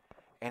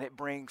 And it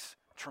brings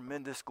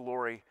tremendous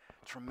glory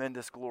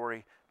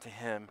to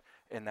him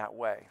in that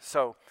way.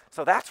 So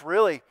that's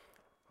really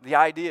the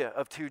idea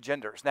of two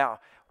genders. Now,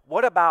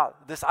 what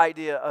about this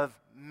idea of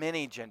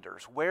many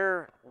genders?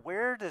 Where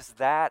does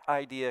that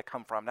idea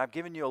come from? Now, I've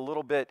given you a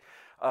little bit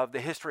of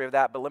the history of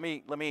that, but let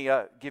me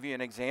give you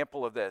an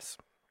example of this.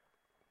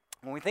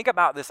 When we think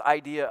about this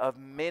idea of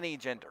many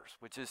genders,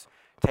 which is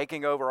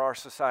taking over our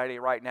society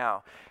right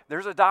now,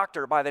 there's a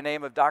doctor by the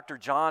name of Dr.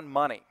 John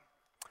Money.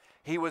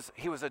 He was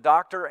a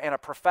doctor and a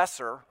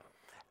professor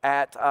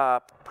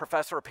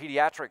professor of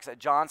pediatrics at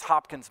Johns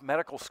Hopkins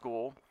Medical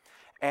School,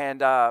 and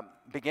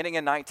beginning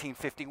in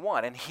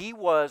 1951. And he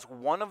was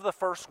one of the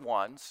first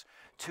ones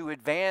to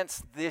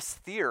advance this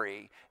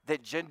theory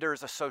that gender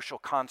is a social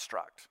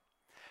construct.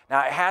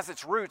 Now, it has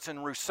its roots in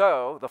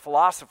Rousseau, the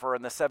philosopher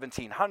in the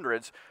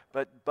 1700s,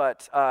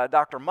 but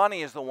Dr.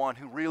 Money is the one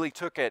who really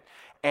took it,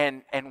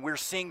 and we're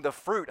seeing the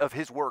fruit of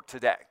his work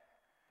today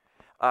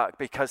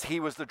because he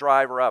was the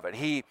driver of it.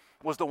 He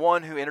was the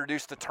one who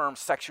introduced the term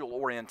sexual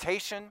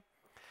orientation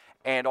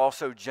and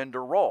also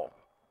gender role.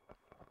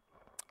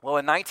 Well,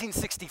 in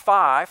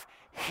 1965,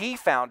 he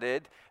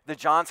founded the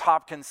Johns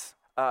Hopkins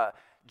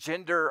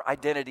Gender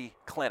Identity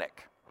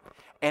Clinic.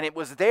 And it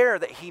was there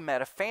that he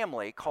met a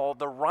family called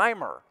the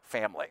Reimer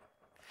family.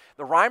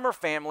 The Reimer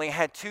family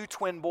had two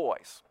twin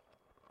boys.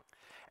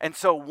 And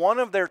so one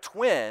of the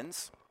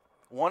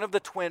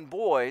twin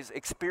boys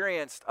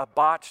experienced a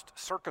botched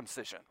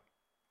circumcision.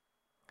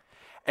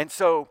 And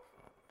so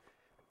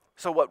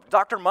what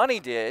Dr. Money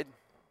did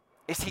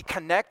is he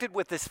connected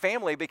with this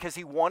family because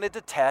he wanted to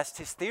test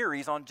his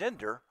theories on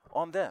gender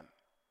on them.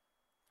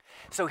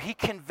 So he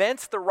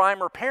convinced the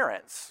Reimer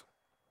parents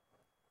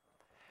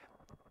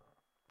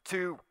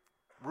to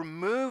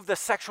remove the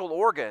sexual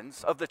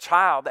organs of the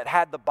child that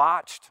had the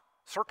botched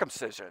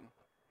circumcision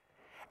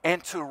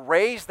and to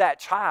raise that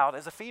child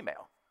as a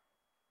female.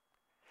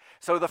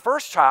 So the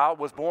first child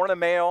was born a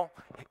male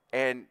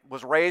and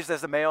was raised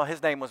as a male.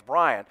 His name was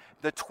Brian.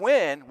 The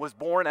twin was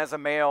born as a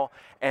male,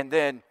 and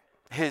then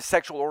his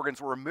sexual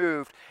organs were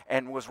removed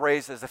and was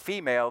raised as a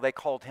female. They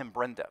called him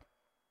Brenda.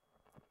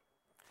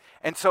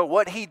 And so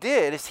what he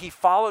did is he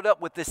followed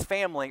up with this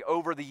family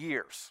over the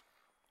years.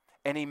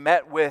 And he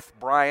met with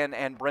Brian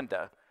and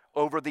Brenda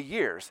over the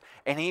years.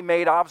 And he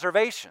made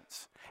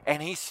observations.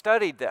 And he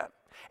studied them.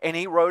 And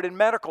he wrote in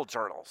medical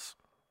journals.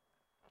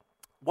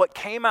 What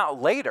came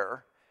out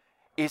later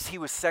is he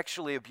was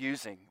sexually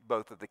abusing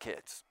both of the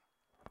kids.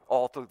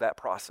 all through that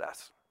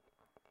process.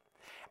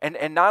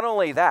 And not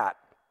only that,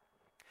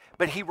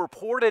 but he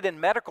reported in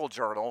medical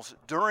journals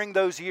during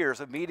those years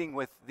of meeting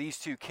with these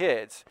two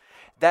kids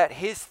that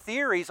his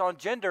theories on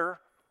gender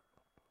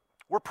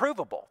were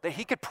provable, that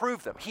he could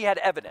prove them. He had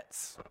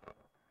evidence.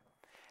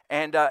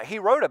 And he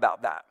wrote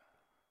about that.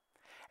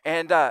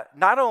 And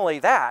not only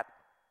that,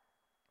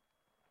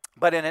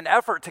 but in an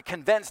effort to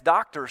convince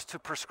doctors to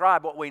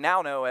prescribe what we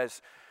now know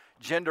as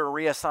gender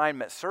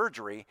reassignment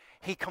surgery,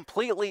 he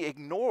completely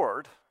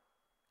ignored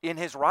in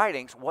his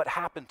writings what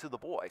happened to the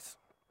boys,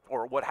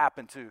 or what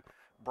happened to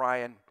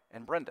Brian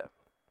and Brenda.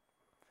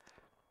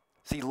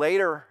 See,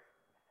 later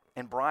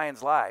in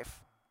Brian's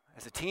life,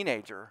 as a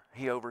teenager,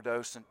 he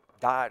overdosed and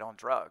died on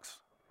drugs.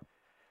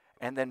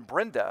 And then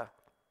Brenda,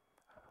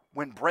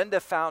 when Brenda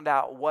found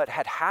out what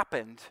had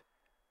happened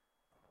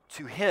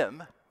to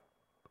him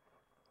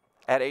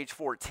at age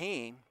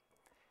 14,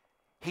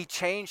 he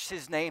changed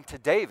his name to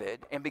David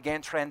and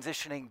began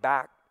transitioning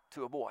back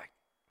to a boy.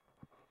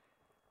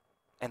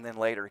 And then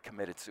later he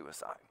committed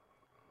suicide.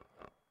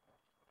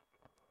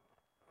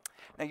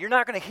 Now, you're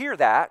not going to hear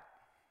that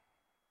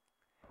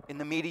in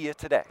the media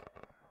today.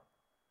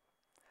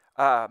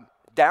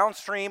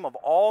 Downstream of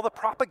all the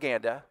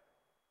propaganda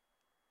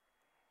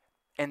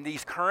and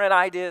these current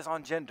ideas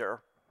on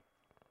gender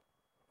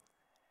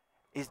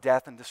is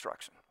death and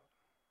destruction.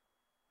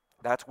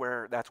 That's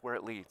where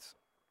it leads.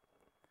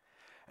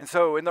 And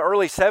so in the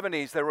early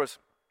 70s, there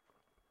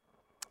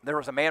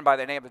was a man by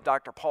the name of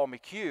Dr. Paul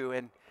McHugh,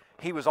 and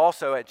he was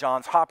also at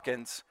Johns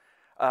Hopkins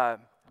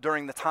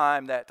during the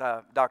time that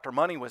Dr.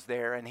 Money was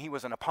there, and he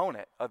was an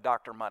opponent of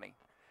Dr. Money.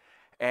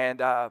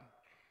 And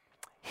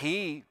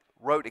he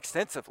wrote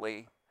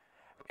extensively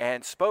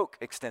and spoke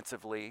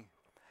extensively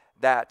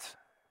that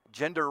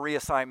gender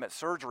reassignment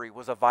surgery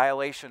was a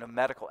violation of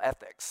medical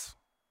ethics,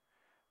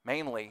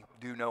 mainly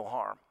do no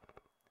harm.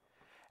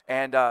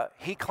 And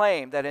he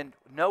claimed that in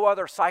no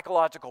other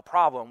psychological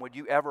problem would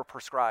you ever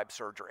prescribe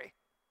surgery.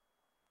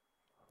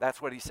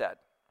 That's what he said.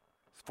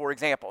 For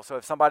example, so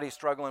if somebody's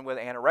struggling with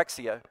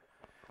anorexia,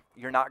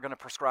 you're not going to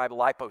prescribe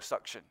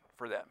liposuction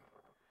for them.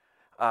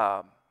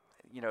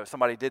 If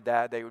somebody did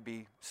that, they would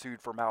be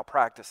sued for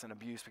malpractice and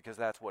abuse, because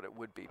that's what it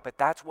would be. But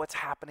that's what's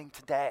happening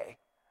today.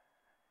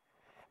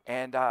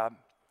 And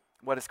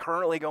what is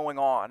currently going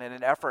on in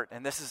an effort,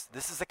 and this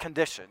is a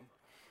condition,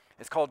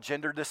 it's called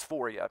gender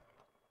dysphoria.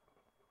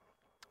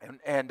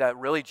 And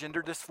really,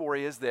 gender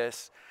dysphoria is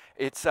this.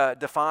 It's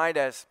defined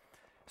as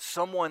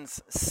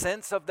someone's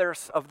sense of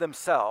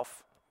themselves,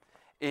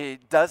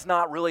 it does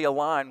not really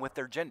align with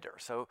their gender.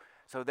 So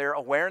their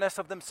awareness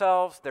of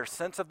themselves, their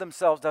sense of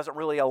themselves doesn't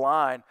really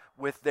align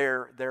with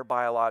their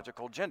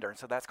biological gender. And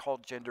so that's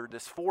called gender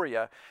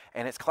dysphoria,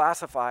 and it's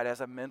classified as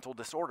a mental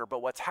disorder.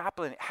 But what's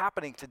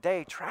happening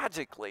today,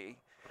 tragically,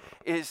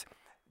 is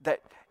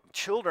that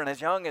children as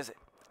young as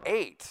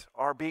 8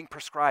 are being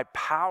prescribed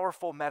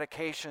powerful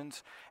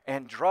medications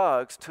and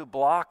drugs to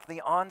block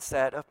the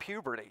onset of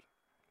puberty.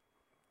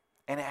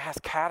 And it has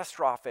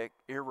catastrophic,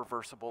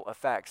 irreversible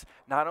effects,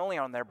 not only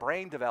on their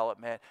brain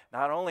development,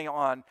 not only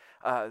on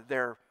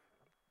their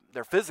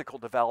physical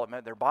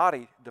development, their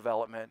body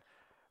development,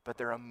 but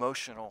their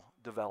emotional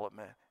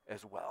development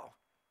as well.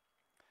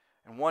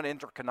 And one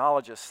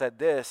endocrinologist said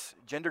this: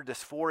 gender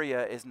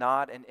dysphoria is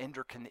not an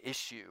endocrine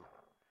issue.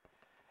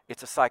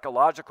 It's a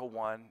psychological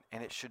one,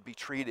 and it should be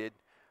treated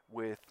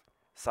with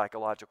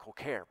psychological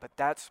care. But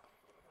that's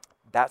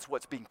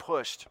what's being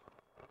pushed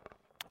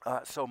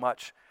so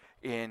much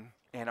in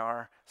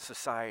our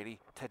society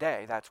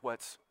today.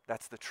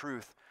 That's the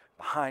truth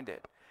behind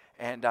it.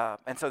 And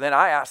so then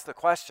I asked the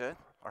question,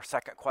 our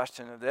second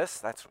question of this.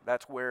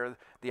 That's where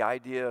the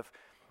idea of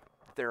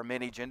there are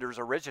many genders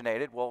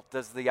originated. Well,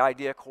 does the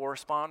idea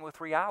correspond with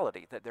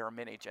reality that there are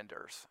many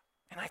genders?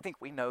 And I think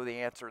we know the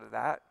answer to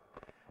that.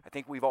 I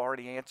think we've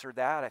already answered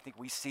that. I think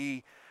we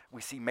see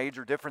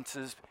major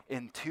differences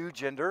in 2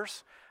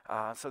 genders.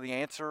 So the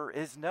answer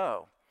is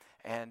no.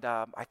 And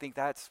I think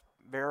that's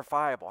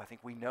verifiable. I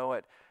think we know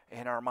it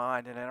in our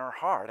mind and in our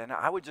heart. And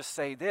I would just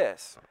say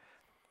this: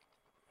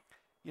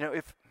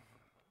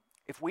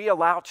 if we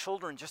allow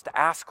children just to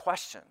ask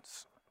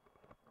questions,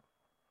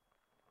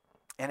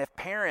 and if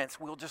parents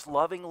will just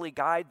lovingly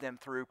guide them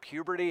through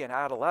puberty and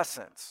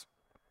adolescence,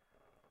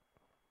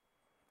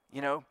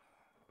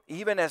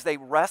 even as they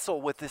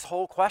wrestle with this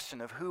whole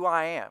question of who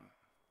I am,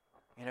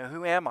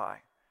 who am I?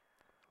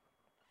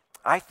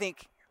 I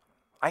think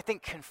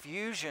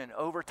confusion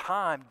over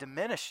time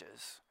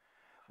diminishes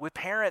with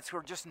parents who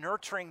are just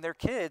nurturing their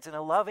kids in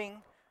a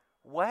loving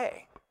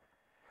way.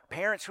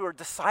 Parents who are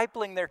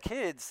discipling their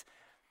kids,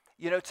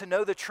 to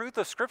know the truth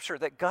of Scripture,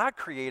 that God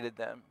created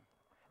them,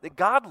 that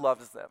God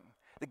loves them,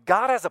 that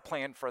God has a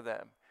plan for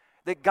them,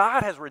 that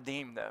God has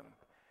redeemed them,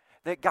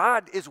 that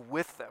God is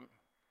with them,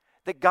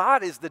 that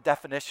God is the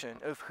definition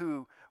of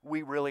who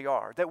we really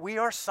are, that we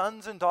are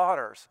sons and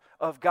daughters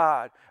of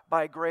God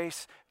by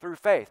grace through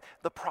faith.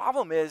 The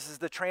problem is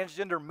the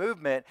transgender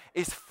movement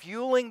is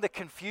fueling the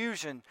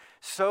confusion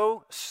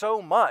so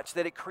much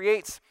that it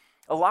creates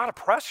a lot of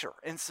pressure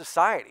in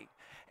society.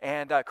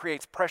 and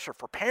creates pressure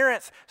for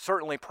parents,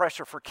 certainly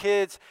pressure for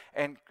kids,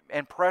 and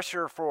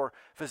pressure for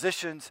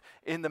physicians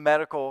in the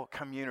medical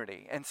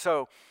community. And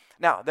so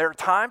now there are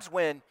times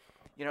when,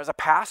 as a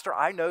pastor,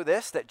 I know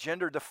that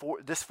gender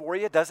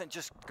dysphoria doesn't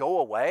just go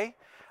away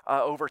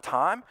over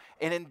time.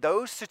 And in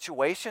those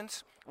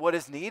situations, what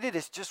is needed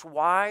is just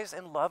wise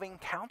and loving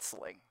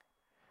counseling.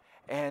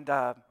 And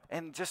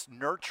just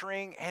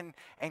nurturing and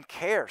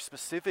care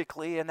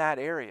specifically in that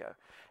area,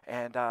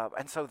 and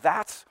so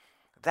that's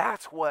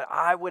what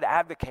I would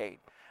advocate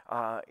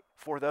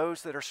for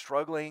those that are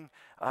struggling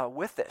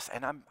with this,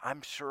 and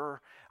I'm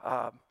sure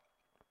that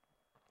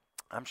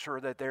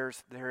there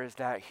is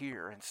that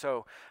here, and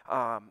so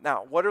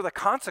now what are the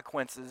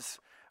consequences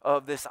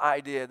of this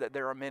idea that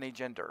there are many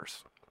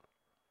genders?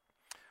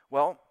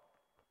 Well,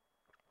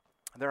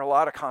 there are a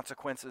lot of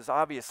consequences,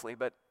 obviously,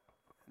 but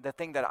the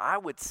thing that I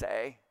would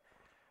say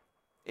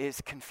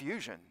is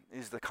confusion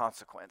is the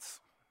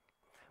consequence.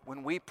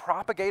 When we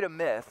propagate a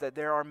myth that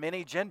there are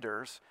many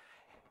genders,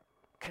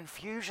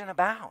 confusion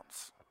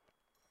abounds.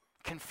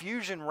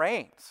 Confusion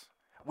reigns.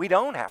 We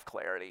don't have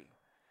clarity.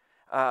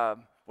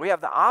 We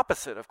have the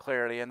opposite of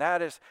clarity, and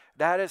that is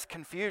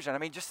confusion. I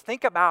mean, just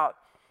think about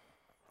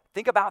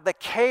the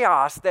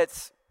chaos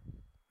that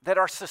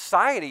our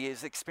society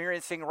is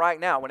experiencing right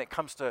now when it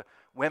comes to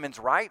women's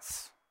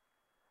rights,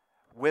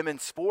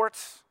 women's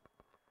sports,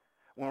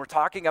 when we're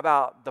talking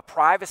about the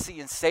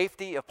privacy and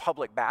safety of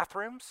public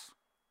bathrooms,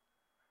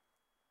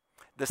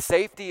 the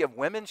safety of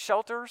women's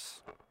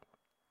shelters,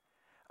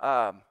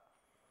 the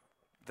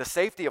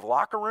safety of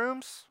locker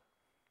rooms,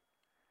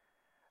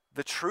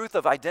 the truth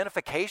of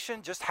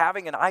identification, just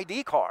having an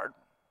ID card,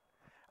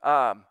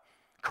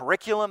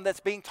 curriculum that's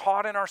being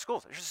taught in our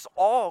schools. There's just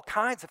all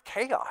kinds of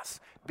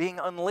chaos being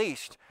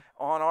unleashed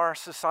on our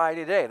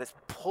society today that's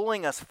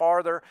pulling us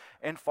farther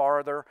and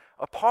farther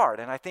apart.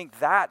 And I think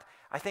that's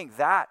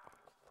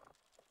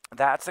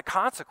a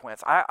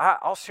consequence.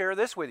 I'll share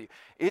this with you.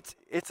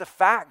 It's a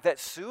fact that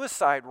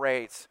suicide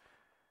rates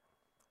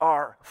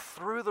are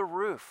through the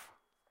roof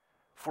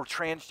for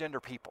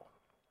transgender people.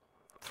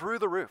 Through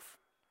the roof.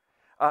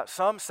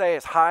 Some say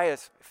as high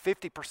as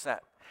 50%.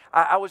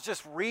 I was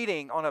just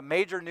reading on a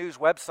major news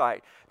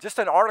website, just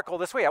an article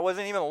this week. I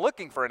wasn't even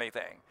looking for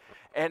anything.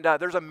 And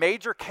there's a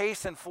major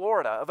case in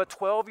Florida of a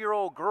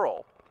 12-year-old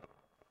girl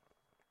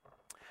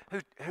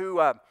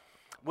who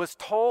was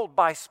told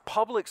by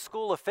public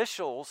school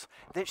officials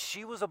that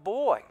she was a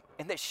boy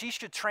and that she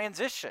should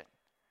transition.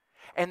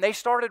 And they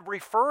started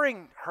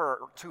referring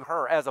to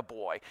her as a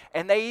boy,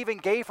 and they even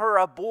gave her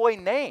a boy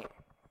name.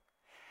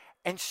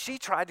 And she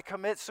tried to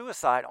commit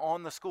suicide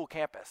on the school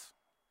campus.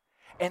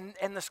 And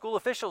the school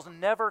officials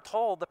never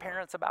told the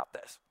parents about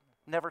this,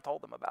 never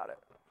told them about it.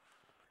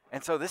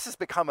 And so this has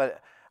become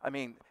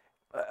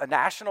a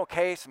national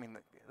case. I mean,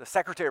 the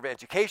Secretary of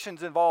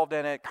Education's involved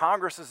in it,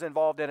 Congress is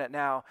involved in it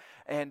now,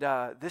 and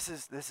this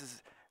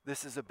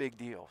is a big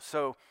deal.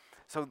 So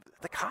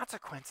the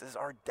consequences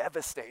are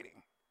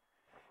devastating,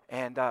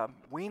 and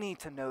we need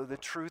to know the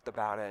truth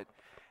about it,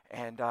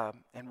 and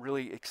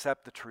really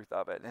accept the truth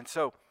of it. And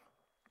so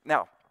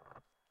now,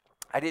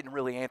 I didn't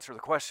really answer the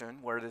question,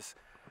 where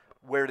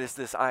does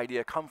this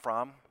idea come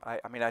from?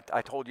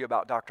 I told you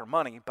about Dr.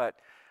 Money, but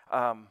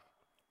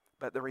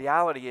the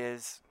reality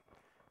is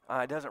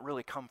it doesn't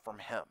really come from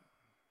him.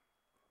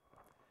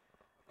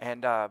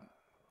 And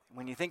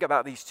when you think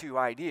about these two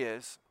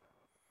ideas,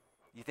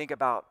 you think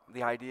about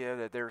the idea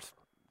that there's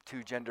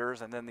two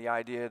genders and then the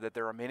idea that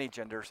there are many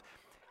genders.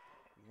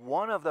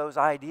 One of those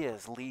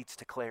ideas leads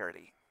to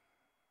clarity.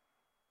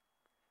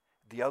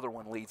 The other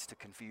one leads to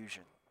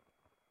confusion.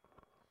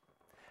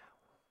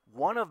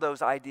 One of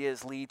those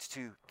ideas leads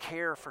to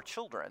care for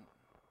children.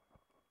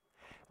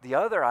 The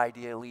other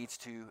idea leads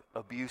to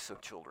abuse of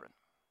children.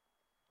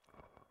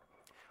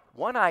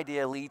 One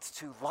idea leads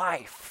to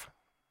life.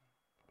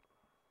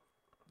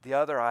 The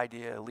other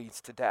idea leads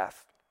to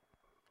death.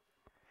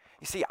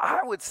 You see,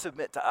 I would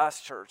submit to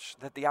us, church,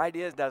 that the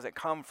idea doesn't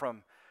come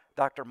from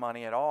Dr.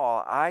 Money at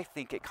all. I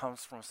think it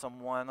comes from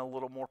someone a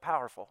little more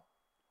powerful.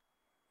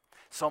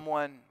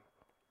 Someone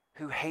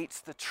who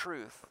hates the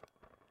truth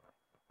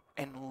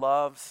and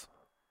loves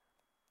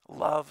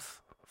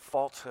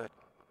falsehood.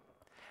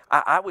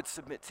 I would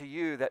submit to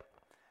you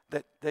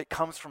that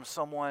comes from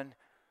someone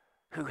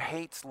who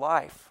hates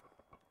life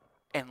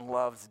and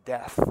loves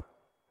death.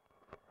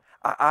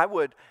 I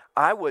would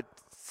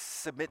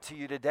submit to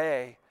you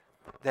today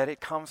that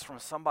it comes from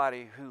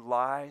somebody who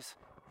lies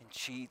and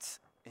cheats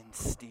and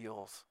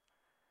steals.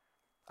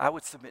 I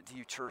would submit to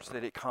you, church,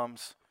 that it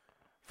comes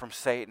from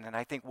Satan. And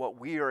I think what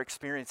we are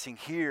experiencing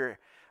here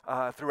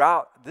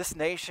throughout this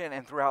nation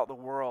and throughout the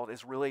world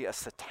is really a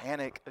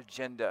satanic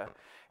agenda.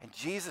 And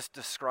Jesus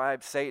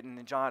described Satan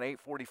in John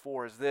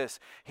 8:44 as this: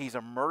 he's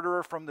a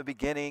murderer from the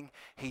beginning.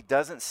 He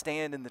doesn't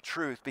stand in the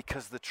truth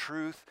because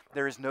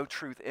there is no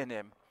truth in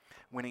him.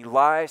 When he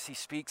lies, he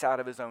speaks out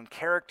of his own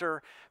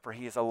character, for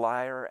he is a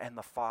liar and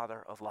the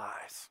father of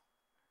lies.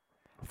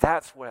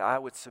 That's what I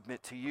would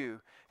submit to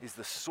you is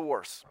the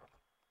source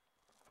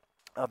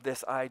of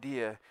this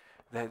idea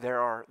that there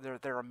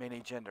are many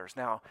genders.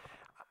 Now,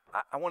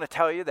 I want to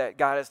tell you that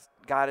God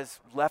has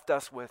left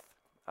us with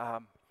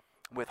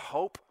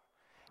hope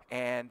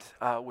and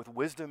with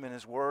wisdom in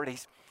His Word.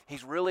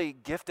 He's really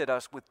gifted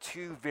us with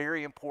two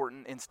very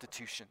important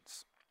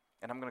institutions.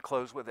 And I'm going to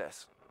close with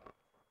this.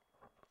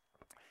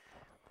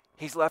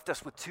 He's left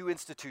us with two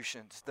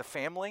institutions, the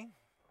family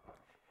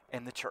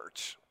and the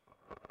church.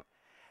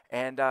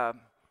 And,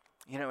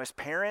 as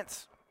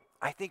parents,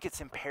 I think it's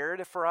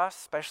imperative for us,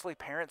 especially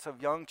parents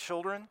of young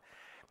children,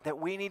 that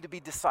we need to be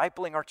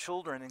discipling our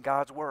children in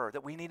God's Word,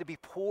 that we need to be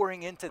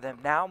pouring into them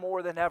now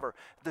more than ever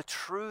the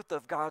truth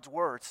of God's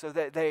Word so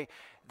that they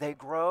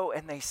grow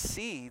and they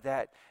see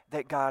that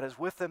God is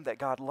with them, that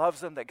God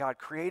loves them, that God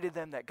created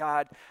them, that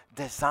God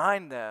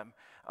designed them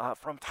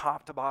from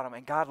top to bottom,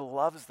 and God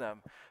loves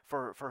them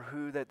for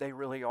who that they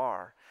really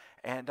are.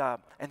 And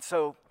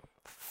so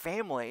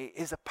family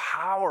is a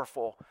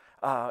powerful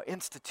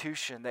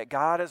institution that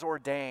God has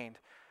ordained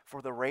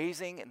for the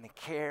raising and the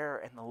care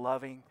and the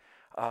loving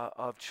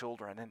of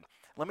children. And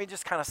let me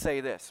just kind of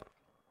say this.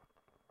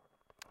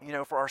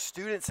 For our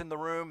students in the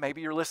room,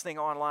 maybe you're listening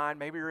online,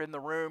 maybe you're in the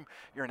room,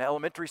 you're in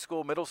elementary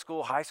school, middle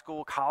school, high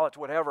school, college,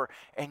 whatever,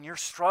 and you're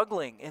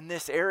struggling in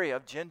this area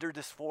of gender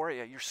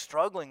dysphoria. You're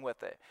struggling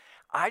with it.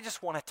 I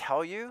just want to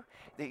tell you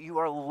that you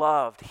are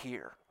loved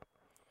here.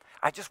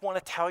 I just want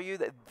to tell you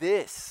that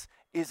this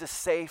is a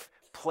safe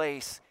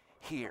place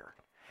here.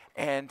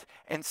 And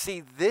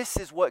see, this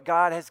is what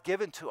God has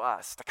given to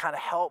us to kind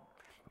of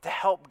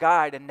help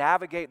guide and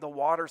navigate the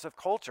waters of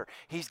culture.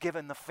 He's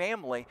given the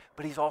family,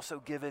 but He's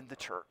also given the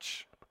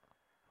church.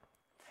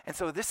 And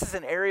so this is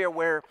an area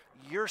where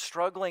you're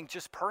struggling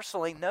just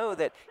personally. Know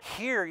that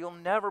here you'll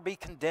never be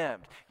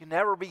condemned. You'll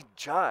never be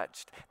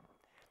judged.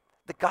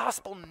 The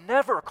gospel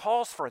never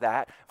calls for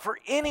that for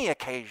any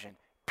occasion,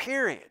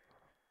 period.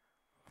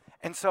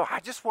 And so I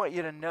just want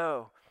you to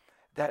know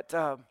that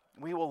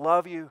we will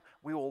love you,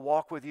 we will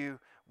walk with you,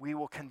 we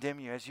will condemn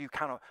you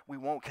we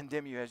won't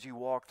condemn you as you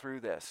walk through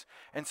this.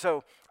 And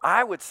so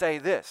I would say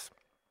this,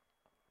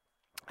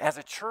 as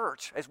a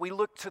church, as we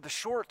look to the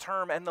short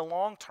term and the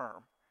long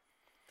term,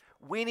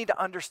 we need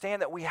to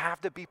understand that we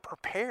have to be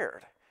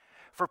prepared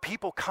for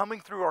people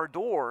coming through our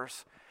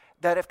doors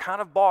that have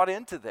kind of bought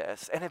into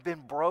this and have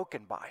been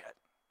broken by it.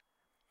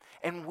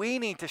 And we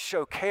need to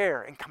show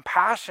care and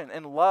compassion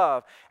and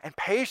love and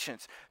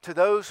patience to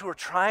those who are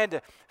trying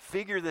to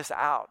figure this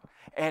out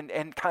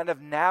and kind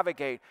of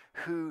navigate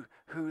who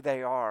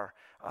they are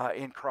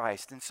in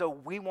Christ. And so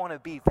we want to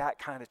be that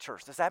kind of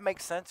church. Does that make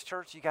sense,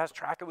 church? You guys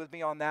tracking with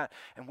me on that?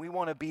 And we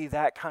want to be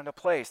that kind of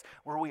place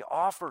where we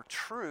offer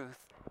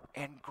truth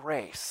and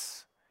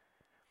grace.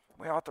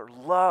 We offer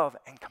love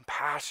and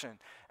compassion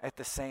at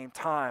the same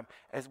time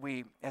as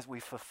we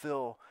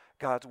fulfill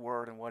God's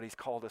word and what He's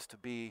called us to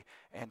be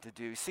and to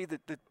do. See,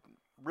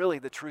 really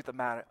the truth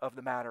of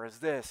the matter is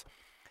this.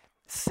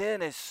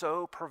 Sin is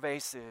so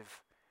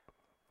pervasive,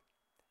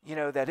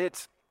 that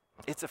it's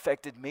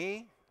affected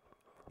me,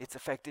 it's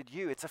affected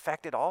you, it's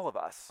affected all of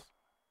us.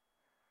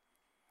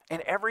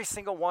 And every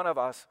single one of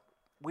us,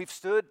 we've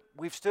stood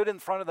in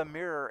front of the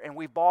mirror and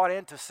we've bought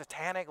into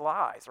satanic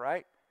lies,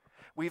 right?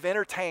 We've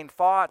entertained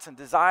thoughts and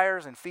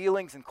desires and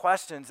feelings and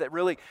questions that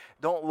really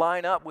don't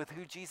line up with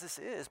who Jesus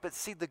is. But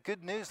see, the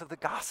good news of the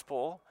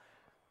gospel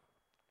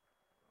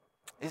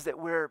is that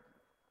where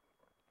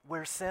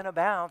sin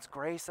abounds,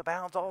 grace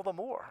abounds all the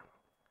more.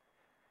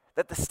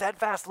 That the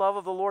steadfast love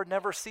of the Lord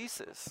never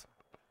ceases.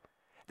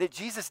 That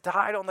Jesus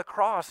died on the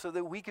cross so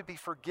that we could be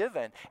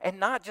forgiven. And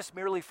not just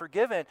merely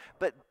forgiven,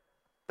 but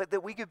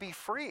that we could be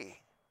free.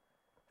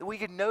 That we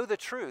could know the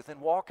truth and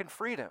walk in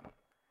freedom.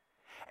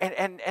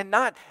 And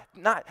not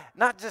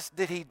just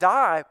did He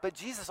die, but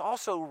Jesus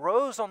also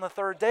rose on the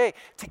third day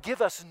to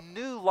give us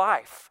new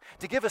life,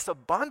 to give us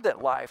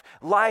abundant life,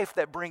 life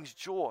that brings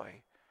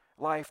joy,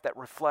 life that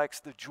reflects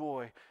the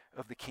joy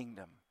of the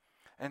kingdom.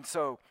 And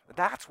so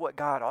that's what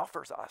God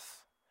offers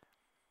us.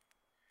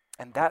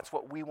 And that's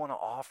what we want to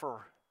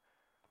offer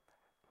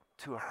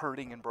to a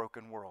hurting and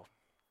broken world.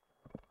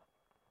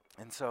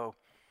 And so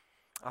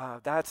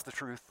that's the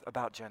truth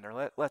about gender.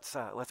 Let's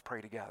pray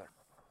together.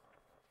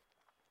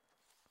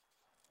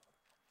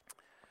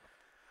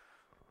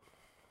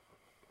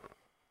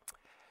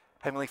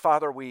 Heavenly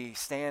Father, we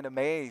stand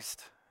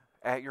amazed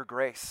at your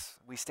grace.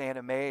 We stand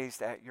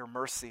amazed at your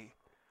mercy.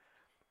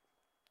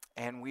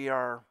 And we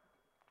are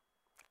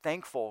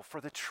thankful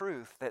for the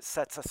truth that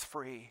sets us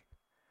free.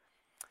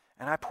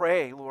 And I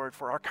pray, Lord,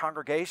 for our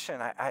congregation.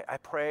 I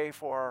pray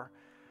for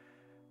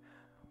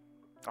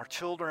our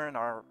children,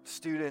 our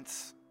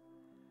students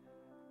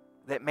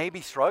that may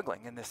be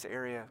struggling in this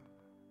area.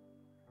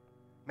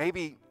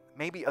 Maybe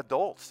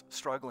adults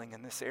struggling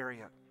in this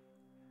area.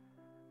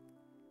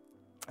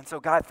 And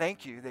so, God,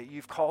 thank you that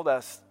you've called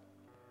us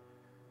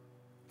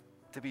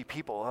to be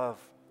people of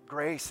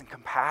grace and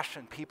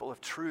compassion, people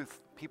of truth,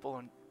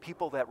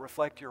 people that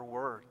reflect your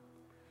word.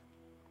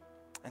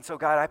 And so,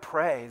 God, I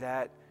pray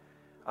that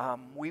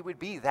we would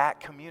be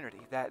that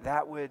community,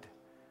 that would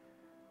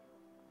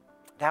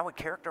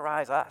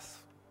characterize us.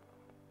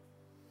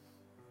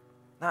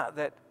 Not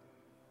that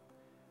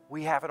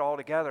we have it all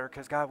together,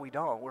 because, God, we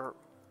don't.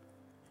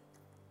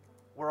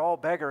 We're all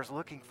beggars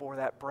looking for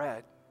that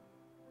bread.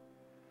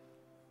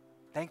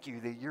 Thank you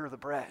that you're the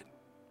bread.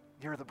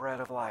 You're the bread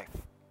of life.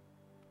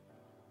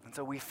 And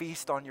so we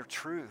feast on your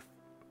truth.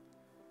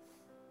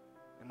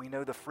 And we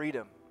know the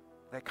freedom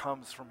that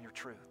comes from your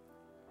truth.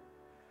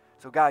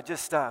 So, God,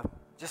 just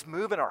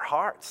move in our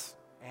hearts,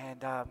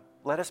 and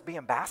let us be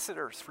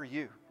ambassadors for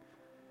you.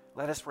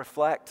 Let us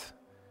reflect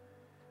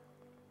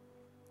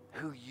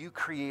who you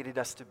created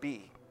us to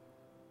be,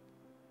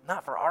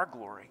 not for our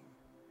glory,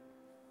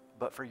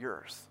 but for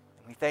yours.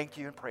 And we thank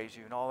you and praise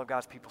you. And all of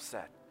God's people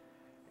said,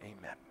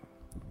 amen.